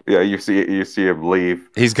 Yeah, you see him leave.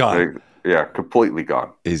 He's gone. Yeah, completely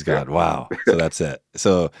gone. He's gone. Yeah. Wow. So that's it.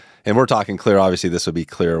 So, and we're talking clear. Obviously, this would be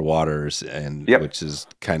clear waters, and which is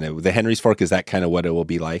kind of the Henry's Fork. Is that kind of what it will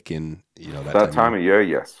be like in that time of year?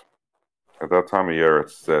 Yes. At that time of year,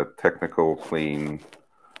 it's technical, clean,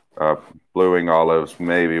 blueing olives.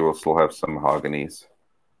 Maybe we'll still have some mahoganies.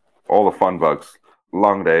 All the fun bugs.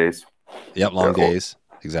 Long days. Yep, long days.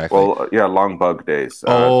 Exactly. Well, long bug days.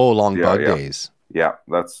 Long bug days. Yeah,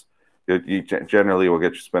 that's you generally will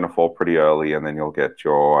get your spinnerfall pretty early, and then you'll get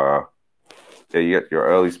your you get your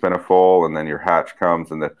early spinnerfall, and then your hatch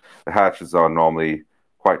comes, and the hatches are normally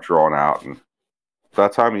quite drawn out. And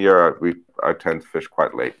that time of year, I tend to fish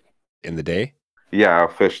quite late in the day. Yeah, I'll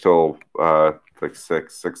fish till like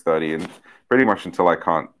 6:30, and pretty much until I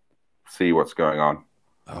can't see what's going on.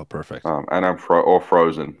 Oh, perfect. And I'm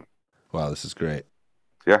frozen. Wow, this is great.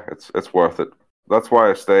 Yeah, it's worth it. That's why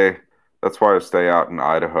I stay out in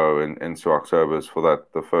Idaho into October, for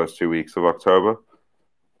the first 2 weeks of October.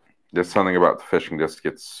 There's something about the fishing just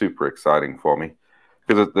gets super exciting for me,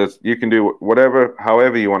 because you can do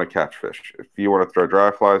however you want to catch fish. If you want to throw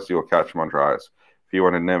dry flies, you'll catch them on dries. If you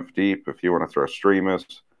want to nymph deep, if you want to throw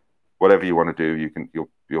streamers, whatever you want to do,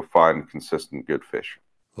 you'll find consistent good fish.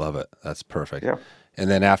 Love it. That's perfect. Yeah. And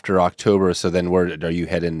then after October, so then where are you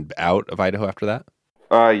heading out of Idaho after that?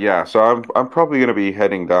 Yeah. So I'm probably going to be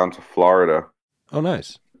heading down to Florida. Oh,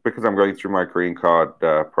 nice. Because I'm going through my green card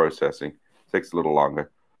processing. It takes a little longer.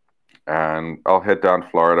 And I'll head down to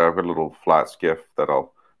Florida. I've got a little flat skiff that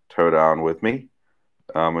I'll tow down with me.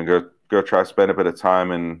 And go try to spend a bit of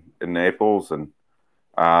time in Naples, and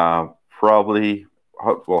hopefully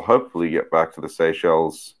get back to the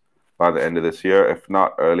Seychelles by the end of this year, if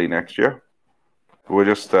not early next year. We're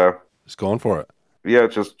just going for it. Yeah,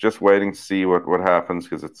 just waiting to see what happens,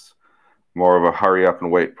 because it's more of a hurry up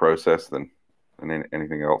and wait process than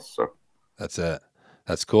anything else. So that's it.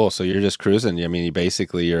 That's cool. So you're just cruising. I mean,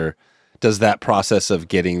 does that process of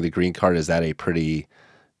getting the green card, is that a pretty,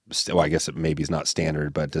 well, I guess it maybe is not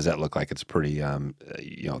standard, but does that look like it's pretty,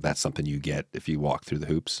 that's something you get if you walk through the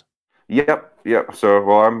hoops? Yep. So,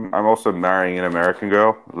 well, I'm also marrying an American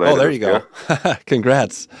girl. Oh, there you go.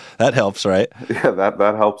 Congrats. That helps, right? Yeah,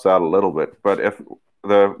 that helps out a little bit. But if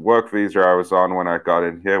the work visa I was on when I got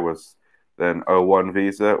in here was then O1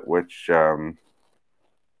 visa, which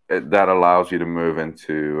that allows you to move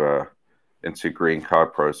into green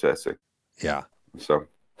card processing. Yeah. So,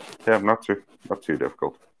 yeah, not too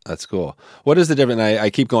difficult. That's cool. What is the difference? I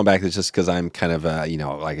keep going back to this just because I'm kind of,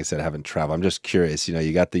 like I said, I haven't traveled. I'm just curious.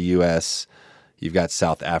 You got the U.S., you've got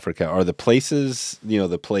South Africa. Are the places,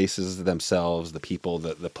 the places themselves, the people,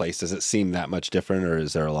 the place, does it seem that much different, or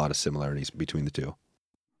is there a lot of similarities between the two?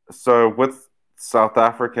 So with South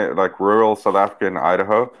Africa, like rural South Africa and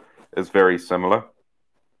Idaho, is very similar.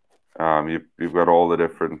 You've got all the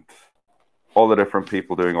different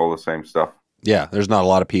people doing all the same stuff. Yeah, there's not a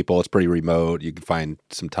lot of people. It's pretty remote. You can find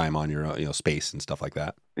some time on your own, space and stuff like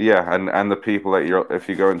that. Yeah, and the people that if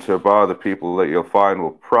you go into a bar, the people that you'll find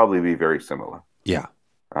will probably be very similar. Yeah.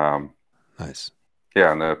 Nice.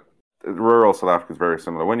 Yeah, and the rural South Africa is very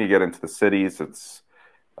similar. When you get into the cities, it's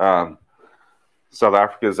South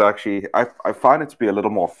Africa is actually, I find it to be a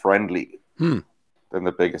little more friendly than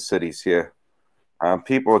the bigger cities here.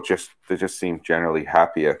 People just seem generally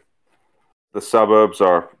happier. The suburbs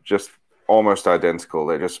are just almost identical.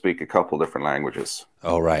 They just speak a couple different languages.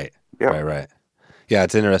 Oh, right. Yeah. Right. Yeah,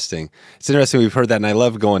 it's interesting. It's interesting. We've heard that, and I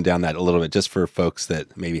love going down that a little bit just for folks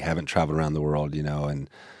that maybe haven't traveled around the world, and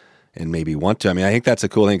maybe want to. I mean, I think that's a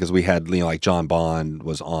cool thing because we had, like John Bond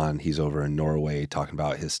was on. He's over in Norway talking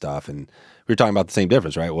about his stuff, and we were talking about the same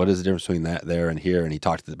difference, right? What is the difference between that there and here? And he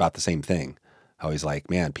talked about the same thing. How he's like,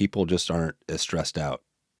 man, people just aren't as stressed out.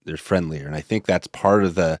 They're friendlier, and I think that's part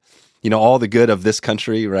of the, all the good of this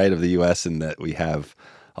country, right, of the U.S., and that we have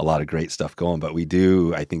a lot of great stuff going, but we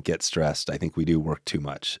do, I think, get stressed. I think we do work too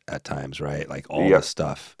much at times, right? Like all this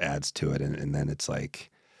stuff adds to it, and then it's like,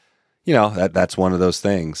 that's one of those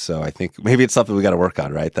things. So I think maybe it's something we got to work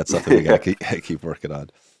on, right? That's something we got to keep working on,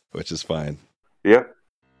 which is fine. Yeah.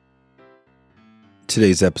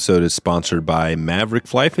 Today's episode is sponsored by Maverick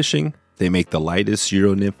Fly Fishing. They make the lightest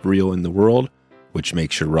Euro nymph reel in the world, which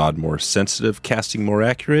makes your rod more sensitive, casting more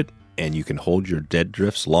accurate, and you can hold your dead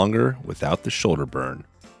drifts longer without the shoulder burn.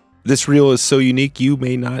 This reel is so unique you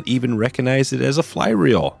may not even recognize it as a fly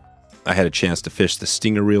reel. I had a chance to fish the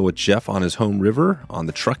stinger reel with Jeff on his home river on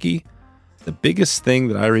the Truckee. The biggest thing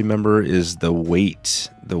that I remember is the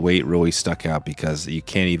weight. The weight really stuck out because you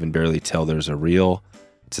can't even barely tell there's a reel.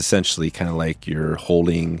 It's essentially kind of like you're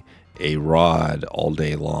holding a rod all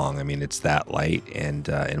day long. I mean, it's that light, and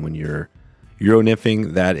when you're Euro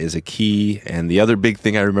nymphing, that is a key. And the other big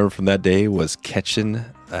thing I remember from that day was catching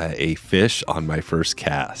a fish on my first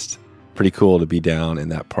cast. Pretty cool to be down in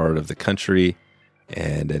that part of the country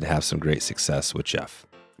and have some great success with Jeff.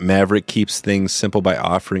 Maverick keeps things simple by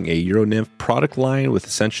offering a Euro nymph product line with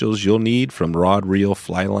essentials you'll need from rod, reel,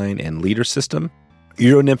 fly line, and leader system.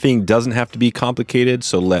 Euro nymphing doesn't have to be complicated,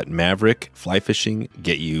 so let Maverick Fly Fishing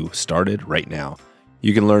get you started right now.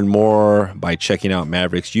 You can learn more by checking out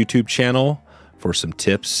Maverick's YouTube channel for some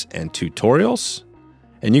tips and tutorials.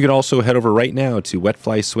 And you can also head over right now to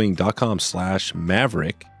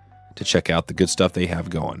wetflyswing.com/Maverick to check out the good stuff they have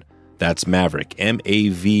going. That's Maverick,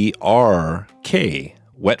 MAVRK,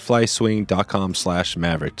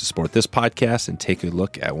 wetflyswing.com/Maverick to support this podcast and take a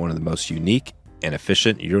look at one of the most unique and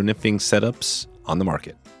efficient Euro nymphing setups on the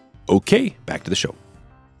market. Okay, back to the show.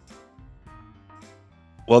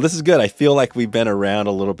 Well, this is good. I feel like we've been around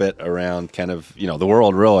a little bit around kind of, the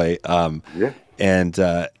world really. And,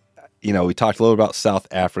 we talked a little about South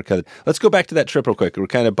Africa. Let's go back to that trip real quick. We're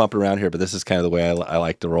kind of bumping around here, but this is kind of the way I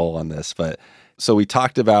like to roll on this. But so we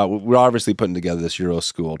talked about, we're obviously putting together this Euro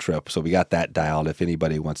school trip. So we got that dialed. If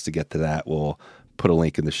anybody wants to get to that, we'll put a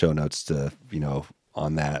link in the show notes to,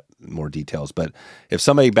 on that, more details. But if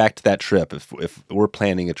somebody back to that trip, if we're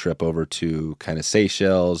planning a trip over to kind of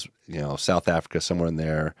Seychelles, South Africa, somewhere in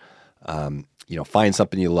there, find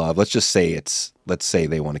something you love. Let's say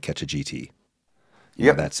they want to catch a GT.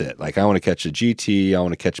 Yeah, that's it. Like, I want to catch a GT. I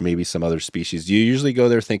want to catch maybe some other species. Do you usually go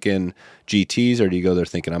there thinking GTs, or do you go there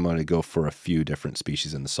thinking I'm going to go for a few different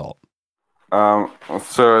species in the salt?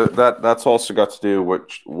 So that's also got to do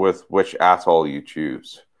with which atoll you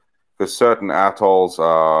choose, because certain atolls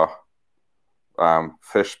are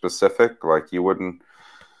fish specific. Like you wouldn't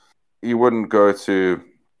go to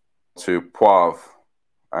Poivre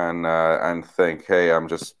and think, hey, I'm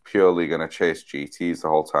just purely going to chase GTs the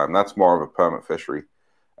whole time. That's more of a permit fishery,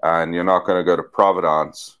 and you're not going to go to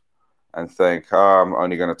Providence and think, oh, I'm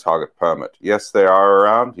only going to target permit. Yes, they are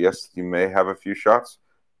around. Yes, you may have a few shots,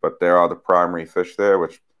 but there are the primary fish there,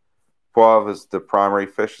 which Poivre is the primary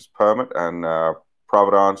fish is permit, and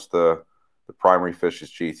Providence, the primary fish is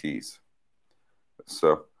GTs.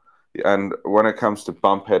 So, and when it comes to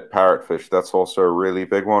bumphead parrotfish, that's also a really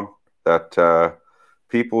big one that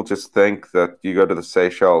people just think that you go to the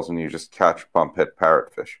Seychelles and you just catch bumphead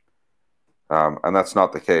parrotfish. And that's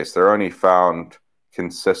not the case. They're only found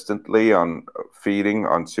consistently on feeding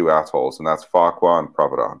on two atolls, and that's Farquhar and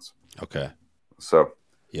Providence. Okay. So,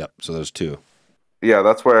 yep. So there's two. Yeah,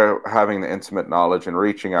 that's where having the intimate knowledge and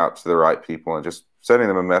reaching out to the right people and just sending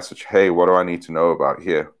them a message, hey, what do I need to know about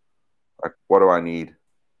here? Like, what do I need?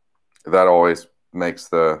 That always makes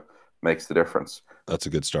the difference. That's a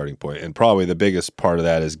good starting point. And probably the biggest part of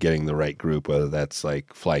that is getting the right group, whether that's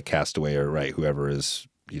like Fly Castaway or whoever is,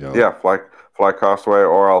 Yeah, Fly Castaway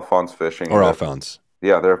or Alphonse Fishing. Or Alphonse.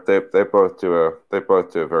 Yeah, they both do a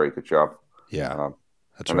very good job. Yeah.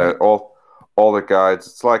 That's and right. All the guides,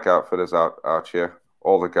 it's like outfitters out here.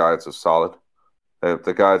 All the guides are solid.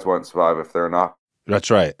 The guides won't survive if they're not.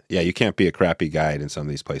 That's right. Yeah, you can't be a crappy guide in some of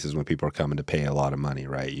these places when people are coming to pay a lot of money,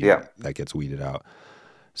 right? That gets weeded out.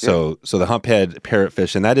 So the humphead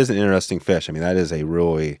parrotfish, and that is an interesting fish. I mean, that is a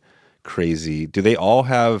really crazy. Do they all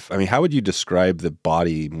have? I mean, how would you describe the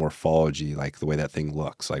body morphology, like the way that thing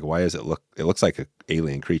looks? Like, why does it look? It looks like an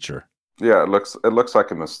alien creature. Yeah, it looks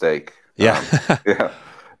like a mistake. Yeah,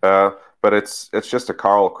 but it's just a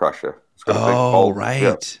coral crusher. It's got a big hole. Right.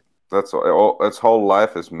 Yeah. That's all. Its whole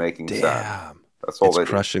life is making Damn. sand. That's all they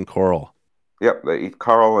crushing coral. Yep, they eat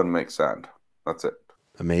coral and make sand. That's it.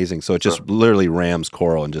 Amazing. So it just literally rams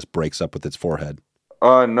coral and just breaks up with its forehead.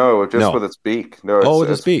 No, with its beak. No, with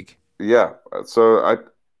its beak. Yeah. So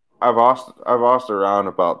I've asked around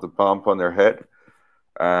about the bump on their head,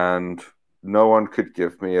 and no one could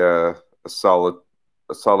give me a solid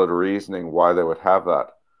reasoning why they would have that.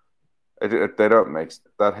 They don't make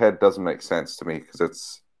that head doesn't make sense to me,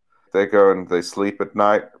 because they go and they sleep at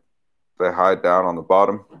night. They hide down on the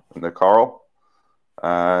bottom in the coral,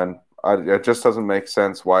 and it just doesn't make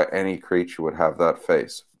sense why any creature would have that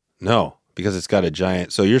face. No, because it's got a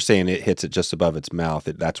giant. So you're saying it hits it just above its mouth.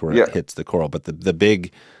 That's where it hits the coral. But the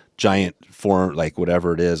big, giant form, like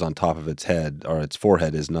whatever it is on top of its head or its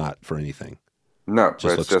forehead, is not for anything. No,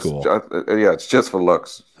 just looks cool. It's just for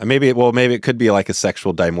looks. And maybe it could be like a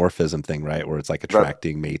sexual dimorphism thing, right? Where it's like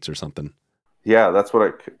attracting mates or something. Yeah, that's what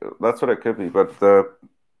it could be. But the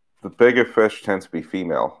bigger fish tend to be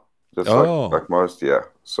female, just like most. Yeah,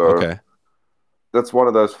 so that's one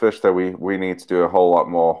of those fish that we need to do a whole lot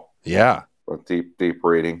more. Yeah, with deep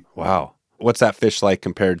breeding. Wow, what's that fish like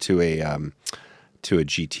compared to a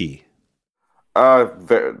GT?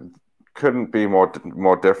 Couldn't be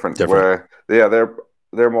more different. Where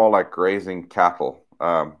they're more like grazing cattle.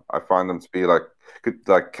 I find them to be like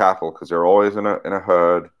cattle because they're always in a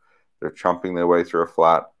herd. They're chomping their way through a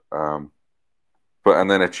flat.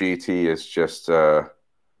 And then a GT is just a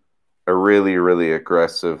really, really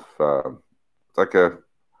aggressive. I'm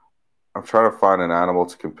trying to find an animal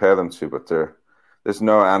to compare them to, but there's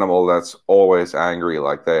no animal that's always angry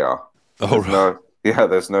like they are.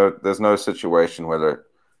 There's no situation where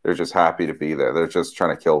they're just happy to be there. They're just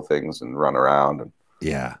trying to kill things and run around, and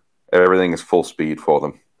everything is full speed for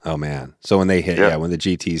them. Oh man! So when they hit, when the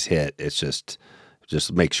GTs hit, it's just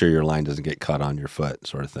make sure your line doesn't get cut on your foot,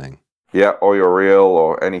 sort of thing. Yeah, or your reel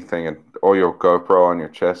or anything, or your GoPro on your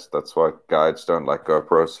chest. That's why guides don't like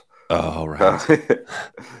GoPros. Oh, right.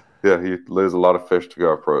 You lose a lot of fish to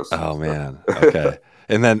GoPros. Oh, man. Okay.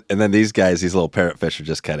 and then these guys, these little parrotfish are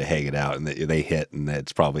just kind of hanging out, and they hit, and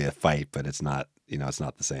it's probably a fight, but it's not, it's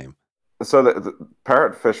not the same. So the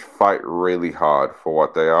parrotfish fight really hard for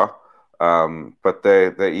what they are, but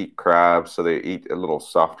they eat crabs, so they eat a little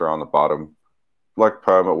softer on the bottom. Like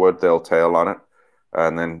permit would, they'll tail on it.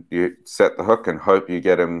 And then you set the hook and hope you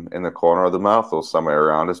get him in the corner of the mouth or somewhere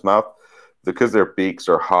around his mouth. Because their beaks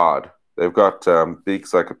are hard. They've got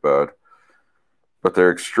beaks like a bird, but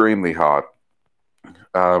they're extremely hard.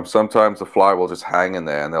 Sometimes the fly will just hang in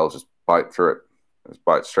there and they'll just bite through it. Just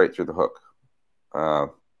bite straight through the hook.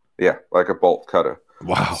 Like a bolt cutter.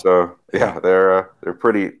 Wow. So, they're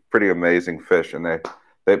pretty amazing fish. And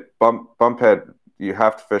they bumphead, you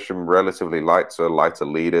have to fish them relatively light, so lighter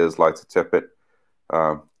leaders, lighter tippet.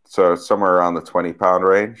 So somewhere around the 20-pound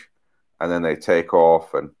range, and then they take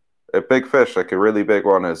off. And a big fish, like a really big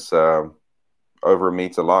one, is over a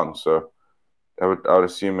meter long. So I would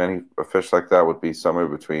assume a fish like that would be somewhere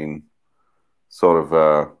between sort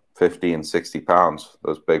of 50 and 60 pounds.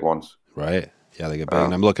 Those big ones, right? Yeah, they get big.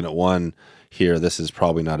 And I'm looking at one here. This is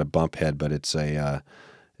probably not a bump head, but it's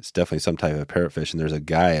definitely some type of parrotfish. And there's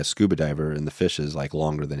a scuba diver, and the fish is like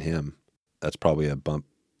longer than him. That's probably a bump,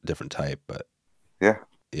 different type, but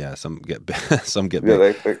yeah, some get some get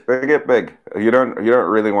big. Yeah, they get big. You don't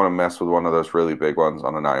really want to mess with one of those really big ones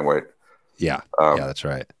on a 9-weight. Yeah, yeah, that's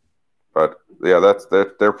right. But yeah,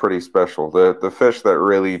 they're pretty special. The fish that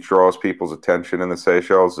really draws people's attention in the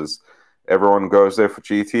Seychelles is everyone goes there for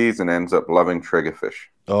GTs and ends up loving triggerfish.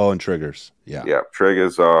 Oh, and triggers. Yeah. Yeah,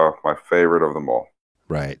 triggers are my favorite of them all.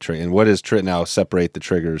 Right. And what is now separate the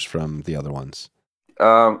triggers from the other ones?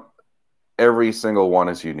 Every single one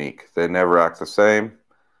is unique. They never act the same.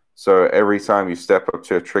 So every time you step up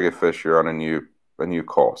to a triggerfish, you're on a new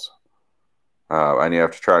course. And you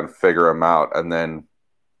have to try and figure them out and then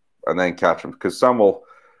catch them. Because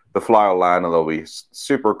the fly will land and they'll be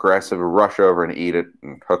super aggressive, rush over and eat it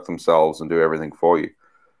and hook themselves and do everything for you.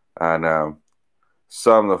 And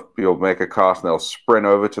you'll make a cast and they'll sprint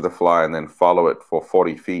over to the fly and then follow it for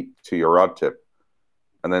 40 feet to your rod tip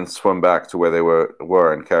and then swim back to where they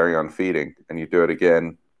were and carry on feeding. And you do it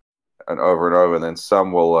again and over. And then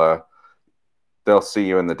some will, they'll see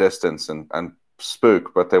you in the distance and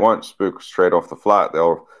spook, but they won't spook straight off the flat.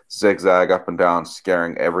 They'll zigzag up and down,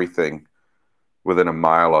 scaring everything within a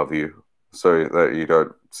mile of you so that you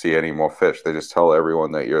don't see any more fish. They just tell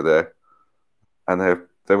everyone that you're there. And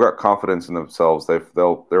they've got confidence in themselves. They're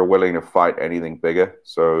willing to fight anything bigger.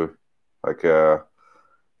 So like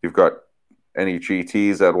you've got any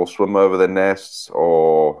GTs that will swim over the nests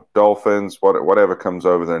or dolphins, whatever comes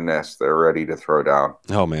over their nest, they're ready to throw down.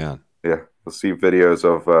 Oh man. Yeah. You'll see videos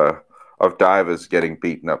of divers getting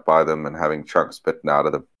beaten up by them and having chunks bitten out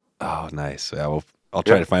of them. Oh, nice. Yeah, well, I'll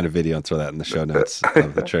try to find a video and throw that in the show notes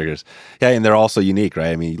of the triggers. Yeah, and they're also unique,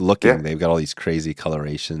 right? I mean, they've got all these crazy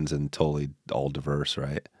colorations and totally all diverse,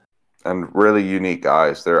 right? And really unique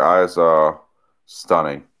eyes. Their eyes are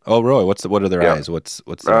stunning. Oh, really? What are their eyes? What's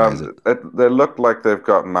their eyes? They look like they've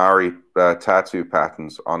got Maori tattoo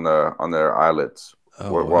patterns on their eyelids.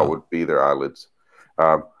 Oh, what would be their eyelids?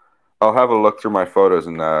 I'll have a look through my photos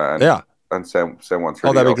and send one through.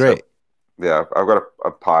 Oh, that'd be great. Yeah, I've got a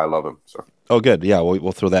pile of them. So. Oh, good. Yeah,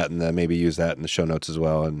 we'll throw that and maybe use that in the show notes as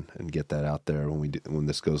well, and get that out there when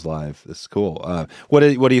this goes live. This is cool. What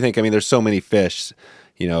do you think? I mean, there's so many fish.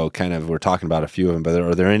 Kind of we're talking about a few of them, but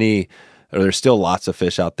are there still lots of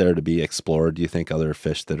fish out there to be explored? Do you think other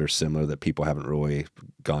fish that are similar that people haven't really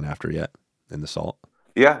gone after yet in the salt?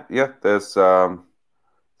 Yeah. There's a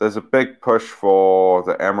big push for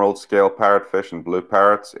the emerald scale parrotfish and blue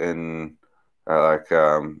parrots in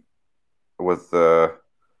with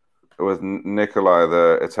Nikolai,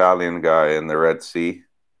 the Italian guy in the Red Sea.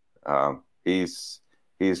 He's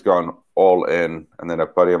gone all in, and then a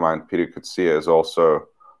buddy of mine, Peter Kutsia, is also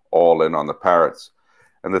all in on the parrots.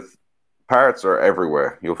 And the parrots are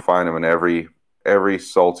everywhere. You'll find them in every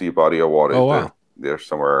salty body of water. Oh, wow. They're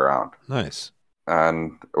somewhere around. Nice.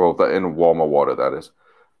 And in warmer water, that is.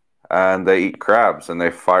 And they eat crabs, and they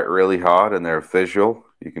fight really hard, and they're visual.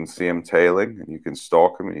 You can see them tailing, and you can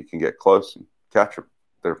stalk them, and you can get close and catch them.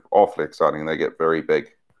 They're awfully exciting. They get very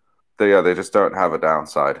big. They just don't have a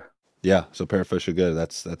downside. Yeah, so parrotfish are good.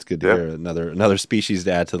 That's good to hear. Another species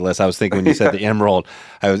to add to the list. I was thinking when you said the emerald,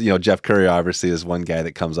 Jeff Curry obviously is one guy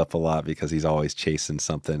that comes up a lot because he's always chasing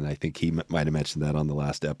something. I think he might have mentioned that on the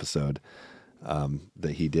last episode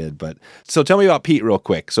that he did. But so tell me about Pete real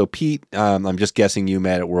quick. So Pete, I'm just guessing you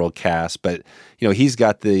met at World Cast, but he's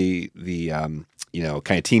got the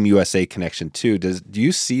kind of Team USA connection too. Do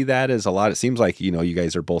you see that as a lot? It seems like, you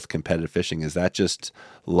guys are both competitive fishing. Is that just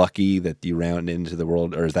lucky that you round into the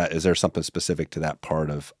world, or is there something specific to that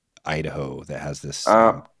part of Idaho that has this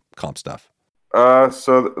comp stuff?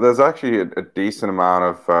 So there's actually a decent amount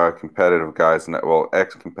of competitive guys,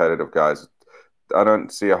 ex-competitive guys. I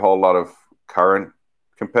don't see a whole lot of current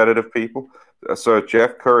competitive people. So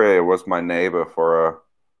Jeff Curry was my neighbor for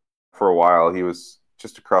a while. He was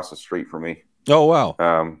just across the street from me. Oh, wow.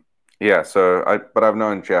 But I've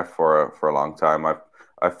known Jeff for a long time.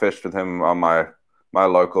 I fished with him on my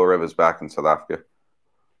local rivers back in South Africa.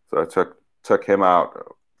 So I took him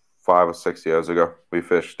out 5 or 6 years ago. We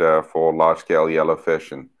fished for large scale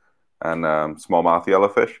yellowfish and smallmouth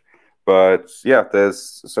yellowfish. But yeah,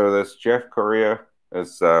 there's Jeff Correa,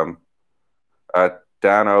 there's Dan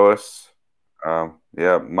Oas,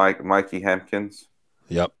 Mikey Hempkins.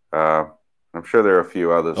 Yep. I'm sure there are a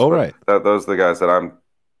few others. Oh, but right. Those are the guys that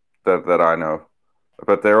I know.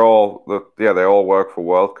 But they all work for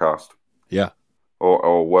WorldCast. Yeah.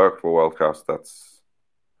 Or worked for WorldCast. That's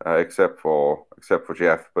except for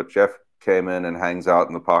Jeff. But Jeff came in and hangs out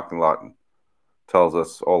in the parking lot and tells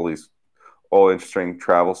us all interesting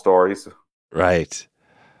travel stories. Right.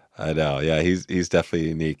 I know. Yeah, he's definitely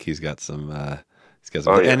unique. He's got some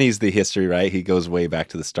Oh, yeah. and he's the history, right? He goes way back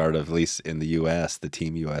to the start of, at least in the US, the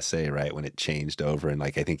Team USA, right? When it changed over, and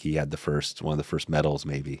like I think he had one of the first medals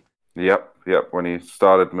maybe. Yep. When he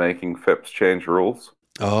started making FIPS change rules.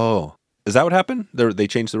 Oh. Is that what happened? They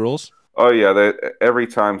changed the rules? Oh yeah, every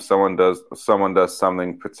time someone does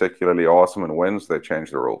something particularly awesome and wins, they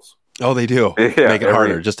change the rules. Oh, they do. Yeah, make it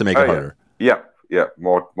harder, just to make it harder. Yeah,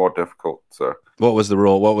 more difficult. So, what was the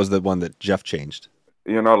rule? What was the one that Jeff changed?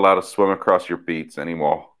 You're not allowed to swim across your beats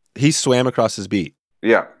anymore. He swam across his beat.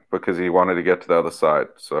 Yeah, because he wanted to get to the other side.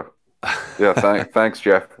 So, yeah, thanks,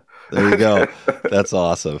 Jeff. There you go. That's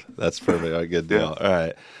awesome. That's perfect. A good deal. Yeah. All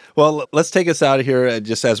right. Well, let's take us out of here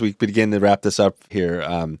just as we begin to wrap this up here.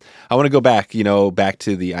 I want to go back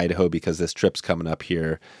to the Idaho, because this trip's coming up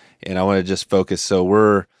here, and I want to just focus.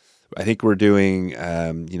 So I think we're doing,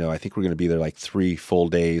 I think we're going to be there like 3 full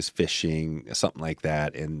days fishing, something like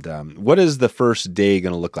that. And what is the first day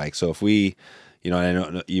going to look like? So if we, I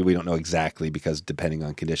don't know, we don't know exactly, because depending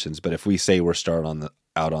on conditions, but if we say we're starting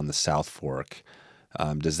out on the South Fork,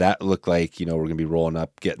 does that look like, we're going to be rolling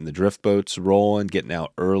up, getting the drift boats rolling, getting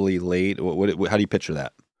out early, late? How do you picture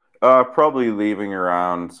that? Probably leaving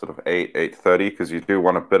around sort of 8:30, because you do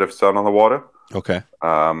want a bit of sun on the water. Okay.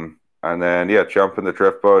 And then, jump in the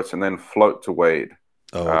drift boats and then float to Wade.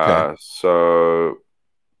 Oh, okay. So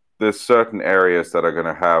there's certain areas that are going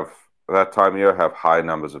to have, that time of year, have high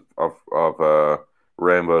numbers of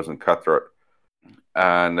rainbows and cutthroat.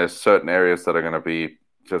 And there's certain areas that are going to be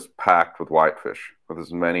just packed with whitefish, with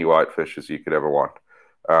as many whitefish as you could ever want.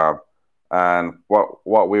 And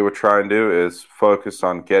what we would try and do is focus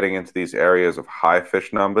on getting into these areas of high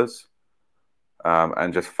fish numbers,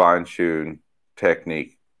 and just fine-tune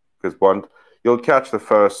technique. Because you'll catch the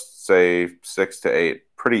first, say, 6 to 8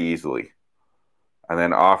 pretty easily. And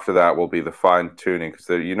then after that will be the fine-tuning, because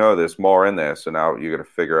there's more in there, so now you're going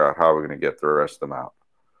to figure out how we're going to get the rest of them out.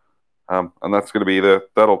 And that's going to be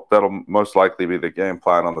that'll most likely be the game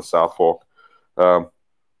plan on the South Fork,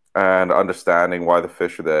 and understanding why the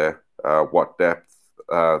fish are there, what depth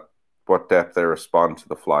they respond to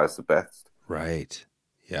the flies the best. Right.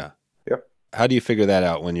 Yeah. Yep. How do you figure that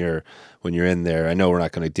out when you're in there? I know we're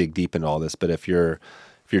not going to dig deep into all this, but if you're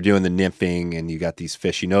doing the nymphing and you got these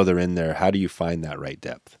fish, they're in there, how do you find that right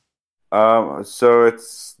depth? So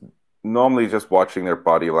it's normally just watching their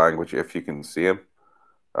body language if you can see them.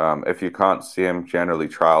 If you can't see them, generally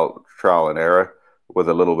trial and error with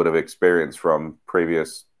a little bit of experience from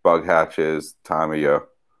previous bug hatches, time of year.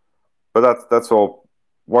 But that's all.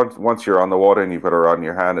 Once you're on the water and you've got a rod in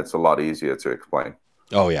your hand, it's a lot easier to explain.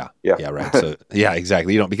 Oh yeah, right. So yeah,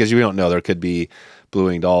 exactly. Because we don't know, there could be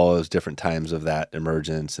blue-winged olives, different times of that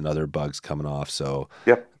emergence, and other bugs coming off. So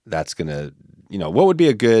that's gonna, what would be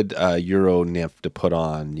a good Euro nymph to put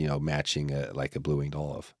on, matching like a blue-winged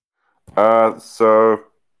olive? So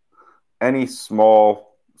any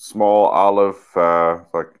small olive,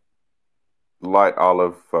 like light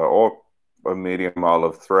olive, or a medium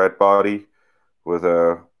olive thread body with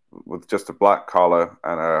just a black collar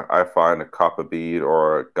and I find a copper bead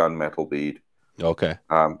or a gunmetal bead. Okay.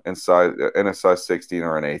 In a size 16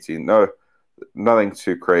 or an 18. No, nothing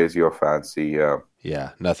too crazy or fancy. Yeah,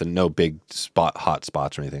 nothing. No big hot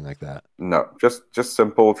spots or anything like that. No, just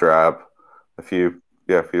simple drab. If you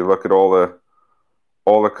look at all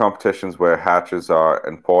the competitions where hatches are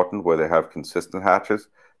important, where they have consistent hatches,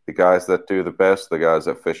 the guys that do the best, the guys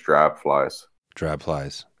that fish drab flies. Drab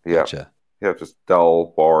flies. Yeah. Gotcha. Yeah, just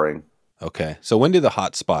dull, boring. Okay. So when do the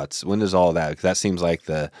hot spots, when does all that, because that seems like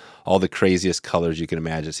all the craziest colors you can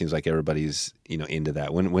imagine. It seems like everybody's, into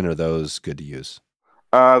that. When are those good to use?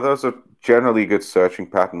 Those are generally good searching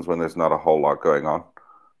patterns when there's not a whole lot going on.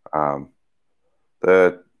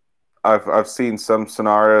 I've seen some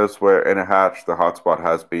scenarios where in a hatch the hotspot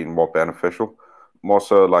has been more beneficial, more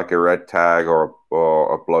so like a red tag or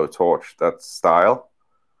a blowtorch, that style.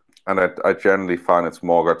 And I generally find it's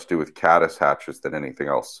more got to do with caddis hatches than anything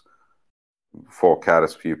else for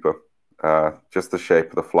caddis pupa. Just the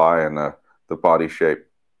shape of the fly and the body shape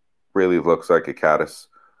really looks like a caddis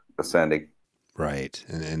ascending. Right.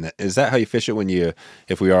 And is that how you fish it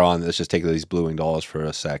if we are on, let's just take these blue-winged olives for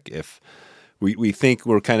a sec. If we think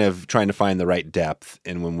we're kind of trying to find the right depth,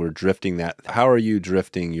 and when we're drifting that, how are you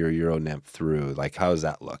drifting your Euro nymph through? Like, how has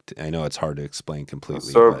that looked? I know it's hard to explain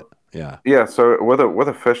completely, but yeah. Yeah, so with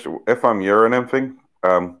a fish, if I'm Euro nymphing,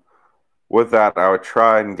 with that, I would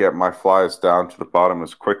try and get my flies down to the bottom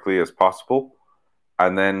as quickly as possible,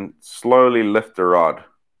 and then slowly lift the rod,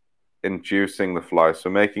 inducing the fly, so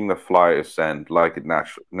making the fly ascend like it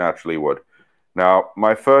naturally would. Now,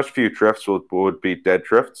 my first few drifts would be dead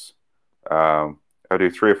drifts. I do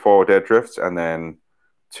 3 or 4 dead drifts, and then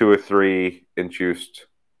 2 or 3 induced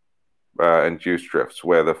drifts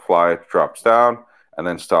where the fly drops down and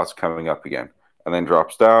then starts coming up again, and then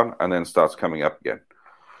drops down and then starts coming up again.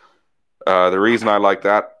 The reason I like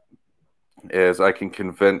that is I can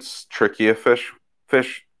convince trickier fish.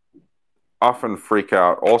 Fish often freak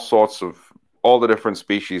out. All the different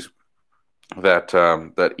species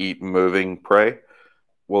that eat moving prey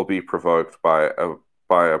will be provoked by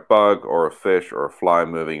a bug or a fish or a fly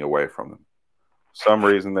moving away from them. For some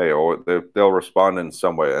reason they'll respond in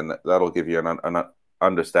some way, and that'll give you an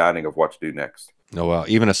understanding of what to do next. Oh well,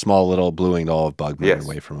 even a small little blue-winged olive bug moving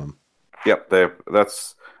away from them. Yep,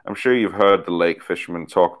 I'm sure you've heard the lake fishermen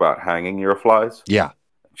talk about hanging your flies. Yeah,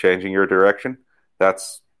 changing your direction.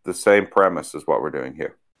 That's the same premise as what we're doing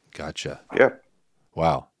here. Gotcha. Yeah.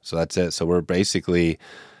 Wow. So that's it. So we're basically,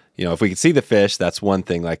 if we can see the fish, that's one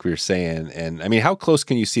thing, like we were saying. And I mean, how close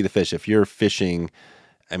can you see the fish if you're fishing?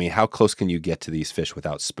 I mean, how close can you get to these fish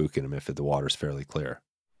without spooking them if the water's fairly clear?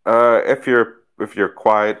 If you're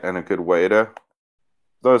quiet and a good wader,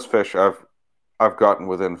 those fish I've gotten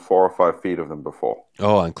within 4 or 5 feet of them before.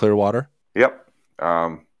 Oh, on clear water? Yep.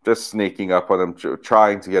 Just sneaking up on them,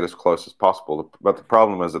 trying to get as close as possible. But the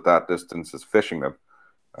problem is at that distance is fishing them.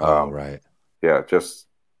 Right. Yeah, just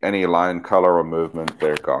any line, color, or movement,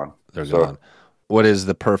 they're gone. They're gone. What is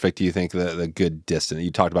the perfect, do you think, the good distance? You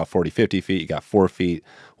talked about 40, 50 feet. You got 4 feet.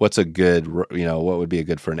 What's a good, what would be a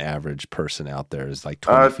good for an average person out there? Is like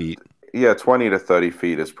 20 feet? Yeah, 20 to 30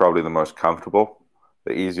 feet is probably the most comfortable.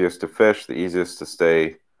 The easiest to fish, the easiest to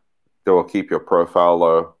stay. They will keep your profile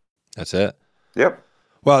low. That's it. Yep.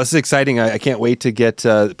 Well, this is exciting. I can't wait to get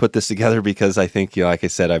put this together because I think, like I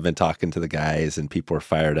said, I've been talking to the guys and people are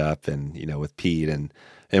fired up, and with Pete, and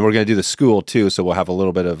we're going to do the school too. So we'll have a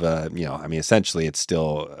little bit of essentially it's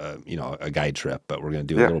still a guide trip, but we're going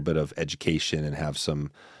to do a little bit of education and have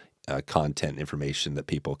some content information that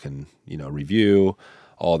people can review,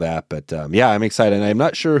 all that. But I'm excited. And I'm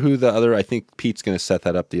not sure who the other. I think Pete's going to set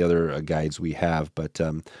that up. The other guides we have, but.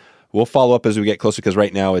 We'll follow up as we get closer because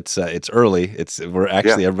right now it's early.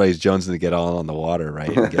 Everybody's jonesing to get on the water, right,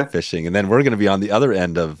 and get fishing, and then we're going to be on the other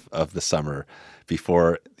end of the summer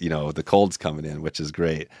before the cold's coming in, which is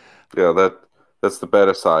great. Yeah, that's the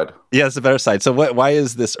better side. Yeah, it's the better side. So why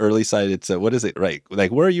is this early side? It's what is it? Right,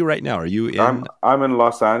 like where are you right now? Are you in? I'm in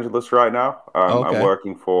Los Angeles right now. Okay. I'm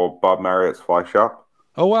working for Bob Marriott's Fly Shop.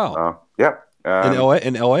 Oh wow. Yeah.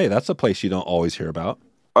 In LA, that's a place you don't always hear about.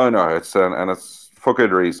 Oh no, it's for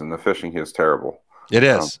good reason. The fishing here is terrible. It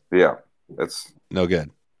is. Yeah, it's no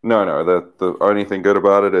good. No. The only thing good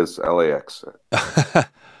about it is LAX.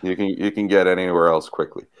 You can get anywhere else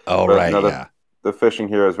quickly. Oh, but, right. The fishing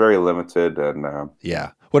here is very limited, and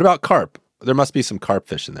yeah. What about carp? There must be some carp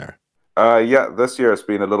fish in there. Yeah. This year it's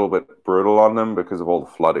been a little bit brutal on them because of all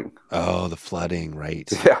the flooding. Oh, the flooding, right?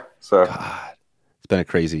 Yeah. So God, it's been a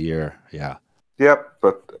crazy year. Yeah. Yep.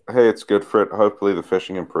 But hey, it's good for it. Hopefully the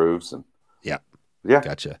fishing improves and. Yeah.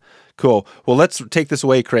 Gotcha. Cool. Well, let's take this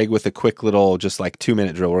away, Craig, with a quick little, just like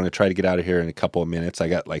 2-minute drill. We're going to try to get out of here in a couple of minutes. I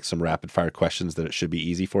got like some rapid fire questions that it should be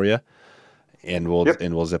easy for you, and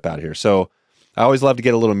we'll zip out of here. So I always love to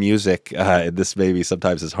get a little music. This maybe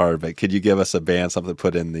sometimes is hard, but could you give us a band, something to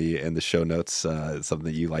put in the show notes, something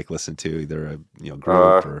that you like listen to, either a group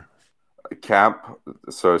or Camp.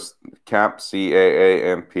 So it's Camp,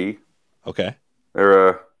 CAAMP. Okay. They're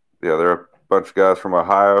a bunch of guys from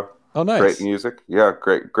Ohio. Oh, nice. Great music. Yeah,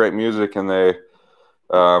 great music, and they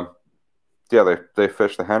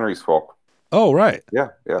fish the Henry's Fork. Oh, right.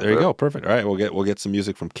 Yeah. There you go. Perfect. All right, we'll get some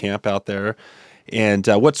music from Camp out there. And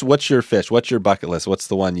what's your fish? What's your bucket list? What's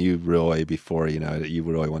the one you really before that you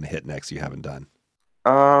really want to hit next you haven't done?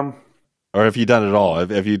 Or have you done it all?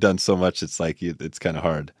 Have you done so much? It's like it's kind of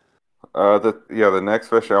hard. The next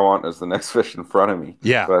fish I want is the next fish in front of me.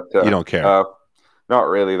 Yeah, but you don't care. Not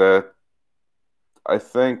really. I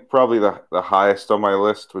think probably the highest on my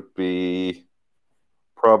list would be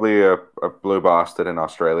probably a blue bastard in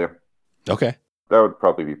Australia. Okay. That would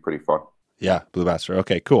probably be pretty fun. Yeah, blue bastard.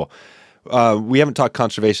 Okay, cool. We haven't talked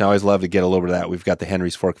conservation. I always love to get a little bit of that. We've got the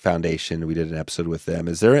Henry's Fork Foundation. We did an episode with them.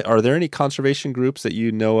 Are there any conservation groups that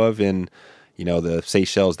you know of in the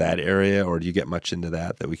Seychelles, that area, or do you get much into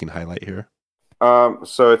that we can highlight here?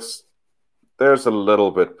 So there's a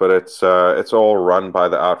little bit, but it's all run by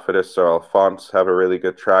the outfitters. So Alphonse have a really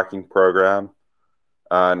good tracking program,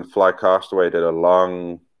 and Fly Castaway did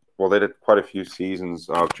they did quite a few seasons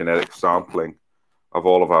of genetic sampling of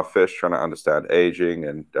all of our fish, trying to understand aging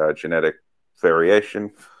and genetic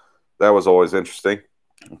variation. That was always interesting.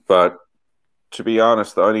 But to be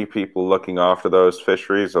honest, the only people looking after those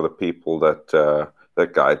fisheries are the people that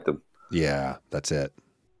guide them. Yeah, that's it.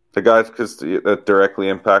 The guys, because that directly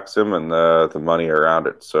impacts them and the money around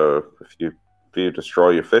it. So if you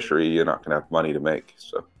destroy your fishery, you're not going to have money to make.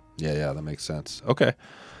 So yeah, that makes sense. Okay.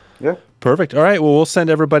 Yeah. Perfect. All right. Well, we'll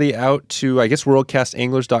send everybody out to, I guess,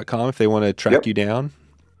 worldcastanglers.com if they want to track you down.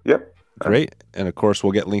 Yep. Great. And of course,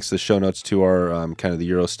 we'll get links to the show notes to our kind of the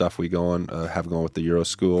Euro stuff we have going with the Euro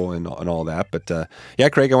School and all that. But yeah,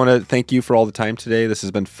 Craig, I want to thank you for all the time today. This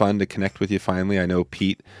has been fun to connect with you finally. I know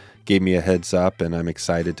Pete gave me a heads up, and I'm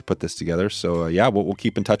excited to put this together. So yeah, we'll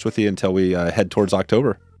keep in touch with you until we head towards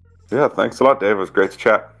October. Yeah, thanks a lot, Dave. It was great to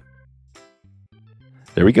chat.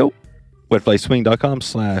 There we go.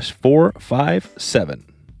 wetflyswing.com/457.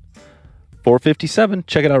 457.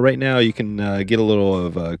 Check it out right now. You can get a little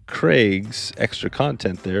of Craig's extra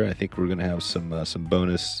content there. I think we're going to have some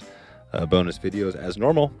bonus videos as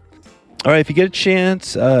normal. All right, if you get a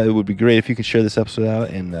chance, it would be great if you could share this episode out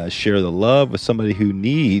and share the love with somebody who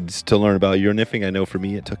needs to learn about Euro nymphing. I know for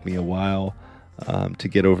me, it took me a while to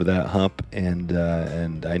get over that hump,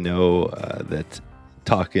 and I know that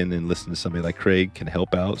talking and listening to somebody like Craig can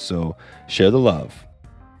help out. So share the love.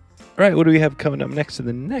 All right, what do we have coming up next in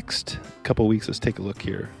the next couple of weeks? Let's take a look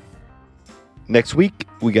here. Next week,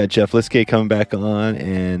 we got Jeff Liskay coming back on,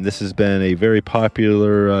 and this has been a very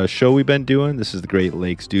popular show we've been doing. This is the Great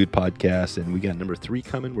Lakes Dude podcast, and we got number 3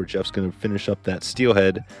 coming where Jeff's going to finish up that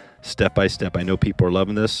steelhead step by step. I know people are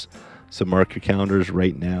loving this, so mark your calendars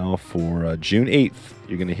right now for June 8th.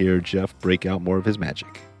 You're going to hear Jeff break out more of his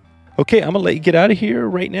magic. Okay, I'm going to let you get out of here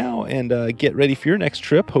right now and get ready for your next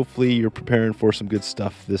trip. Hopefully you're preparing for some good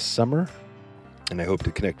stuff this summer, and I hope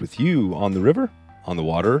to connect with you on the river, on the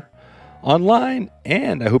water, online,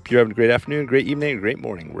 and I hope you're having a great afternoon, great evening, great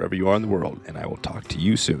morning, wherever you are in the world, and I will talk to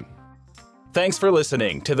you soon. Thanks for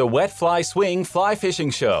listening to the Wet Fly Swing Fly Fishing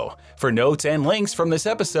Show. For notes and links from this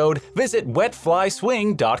episode, visit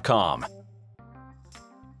wetflyswing.com.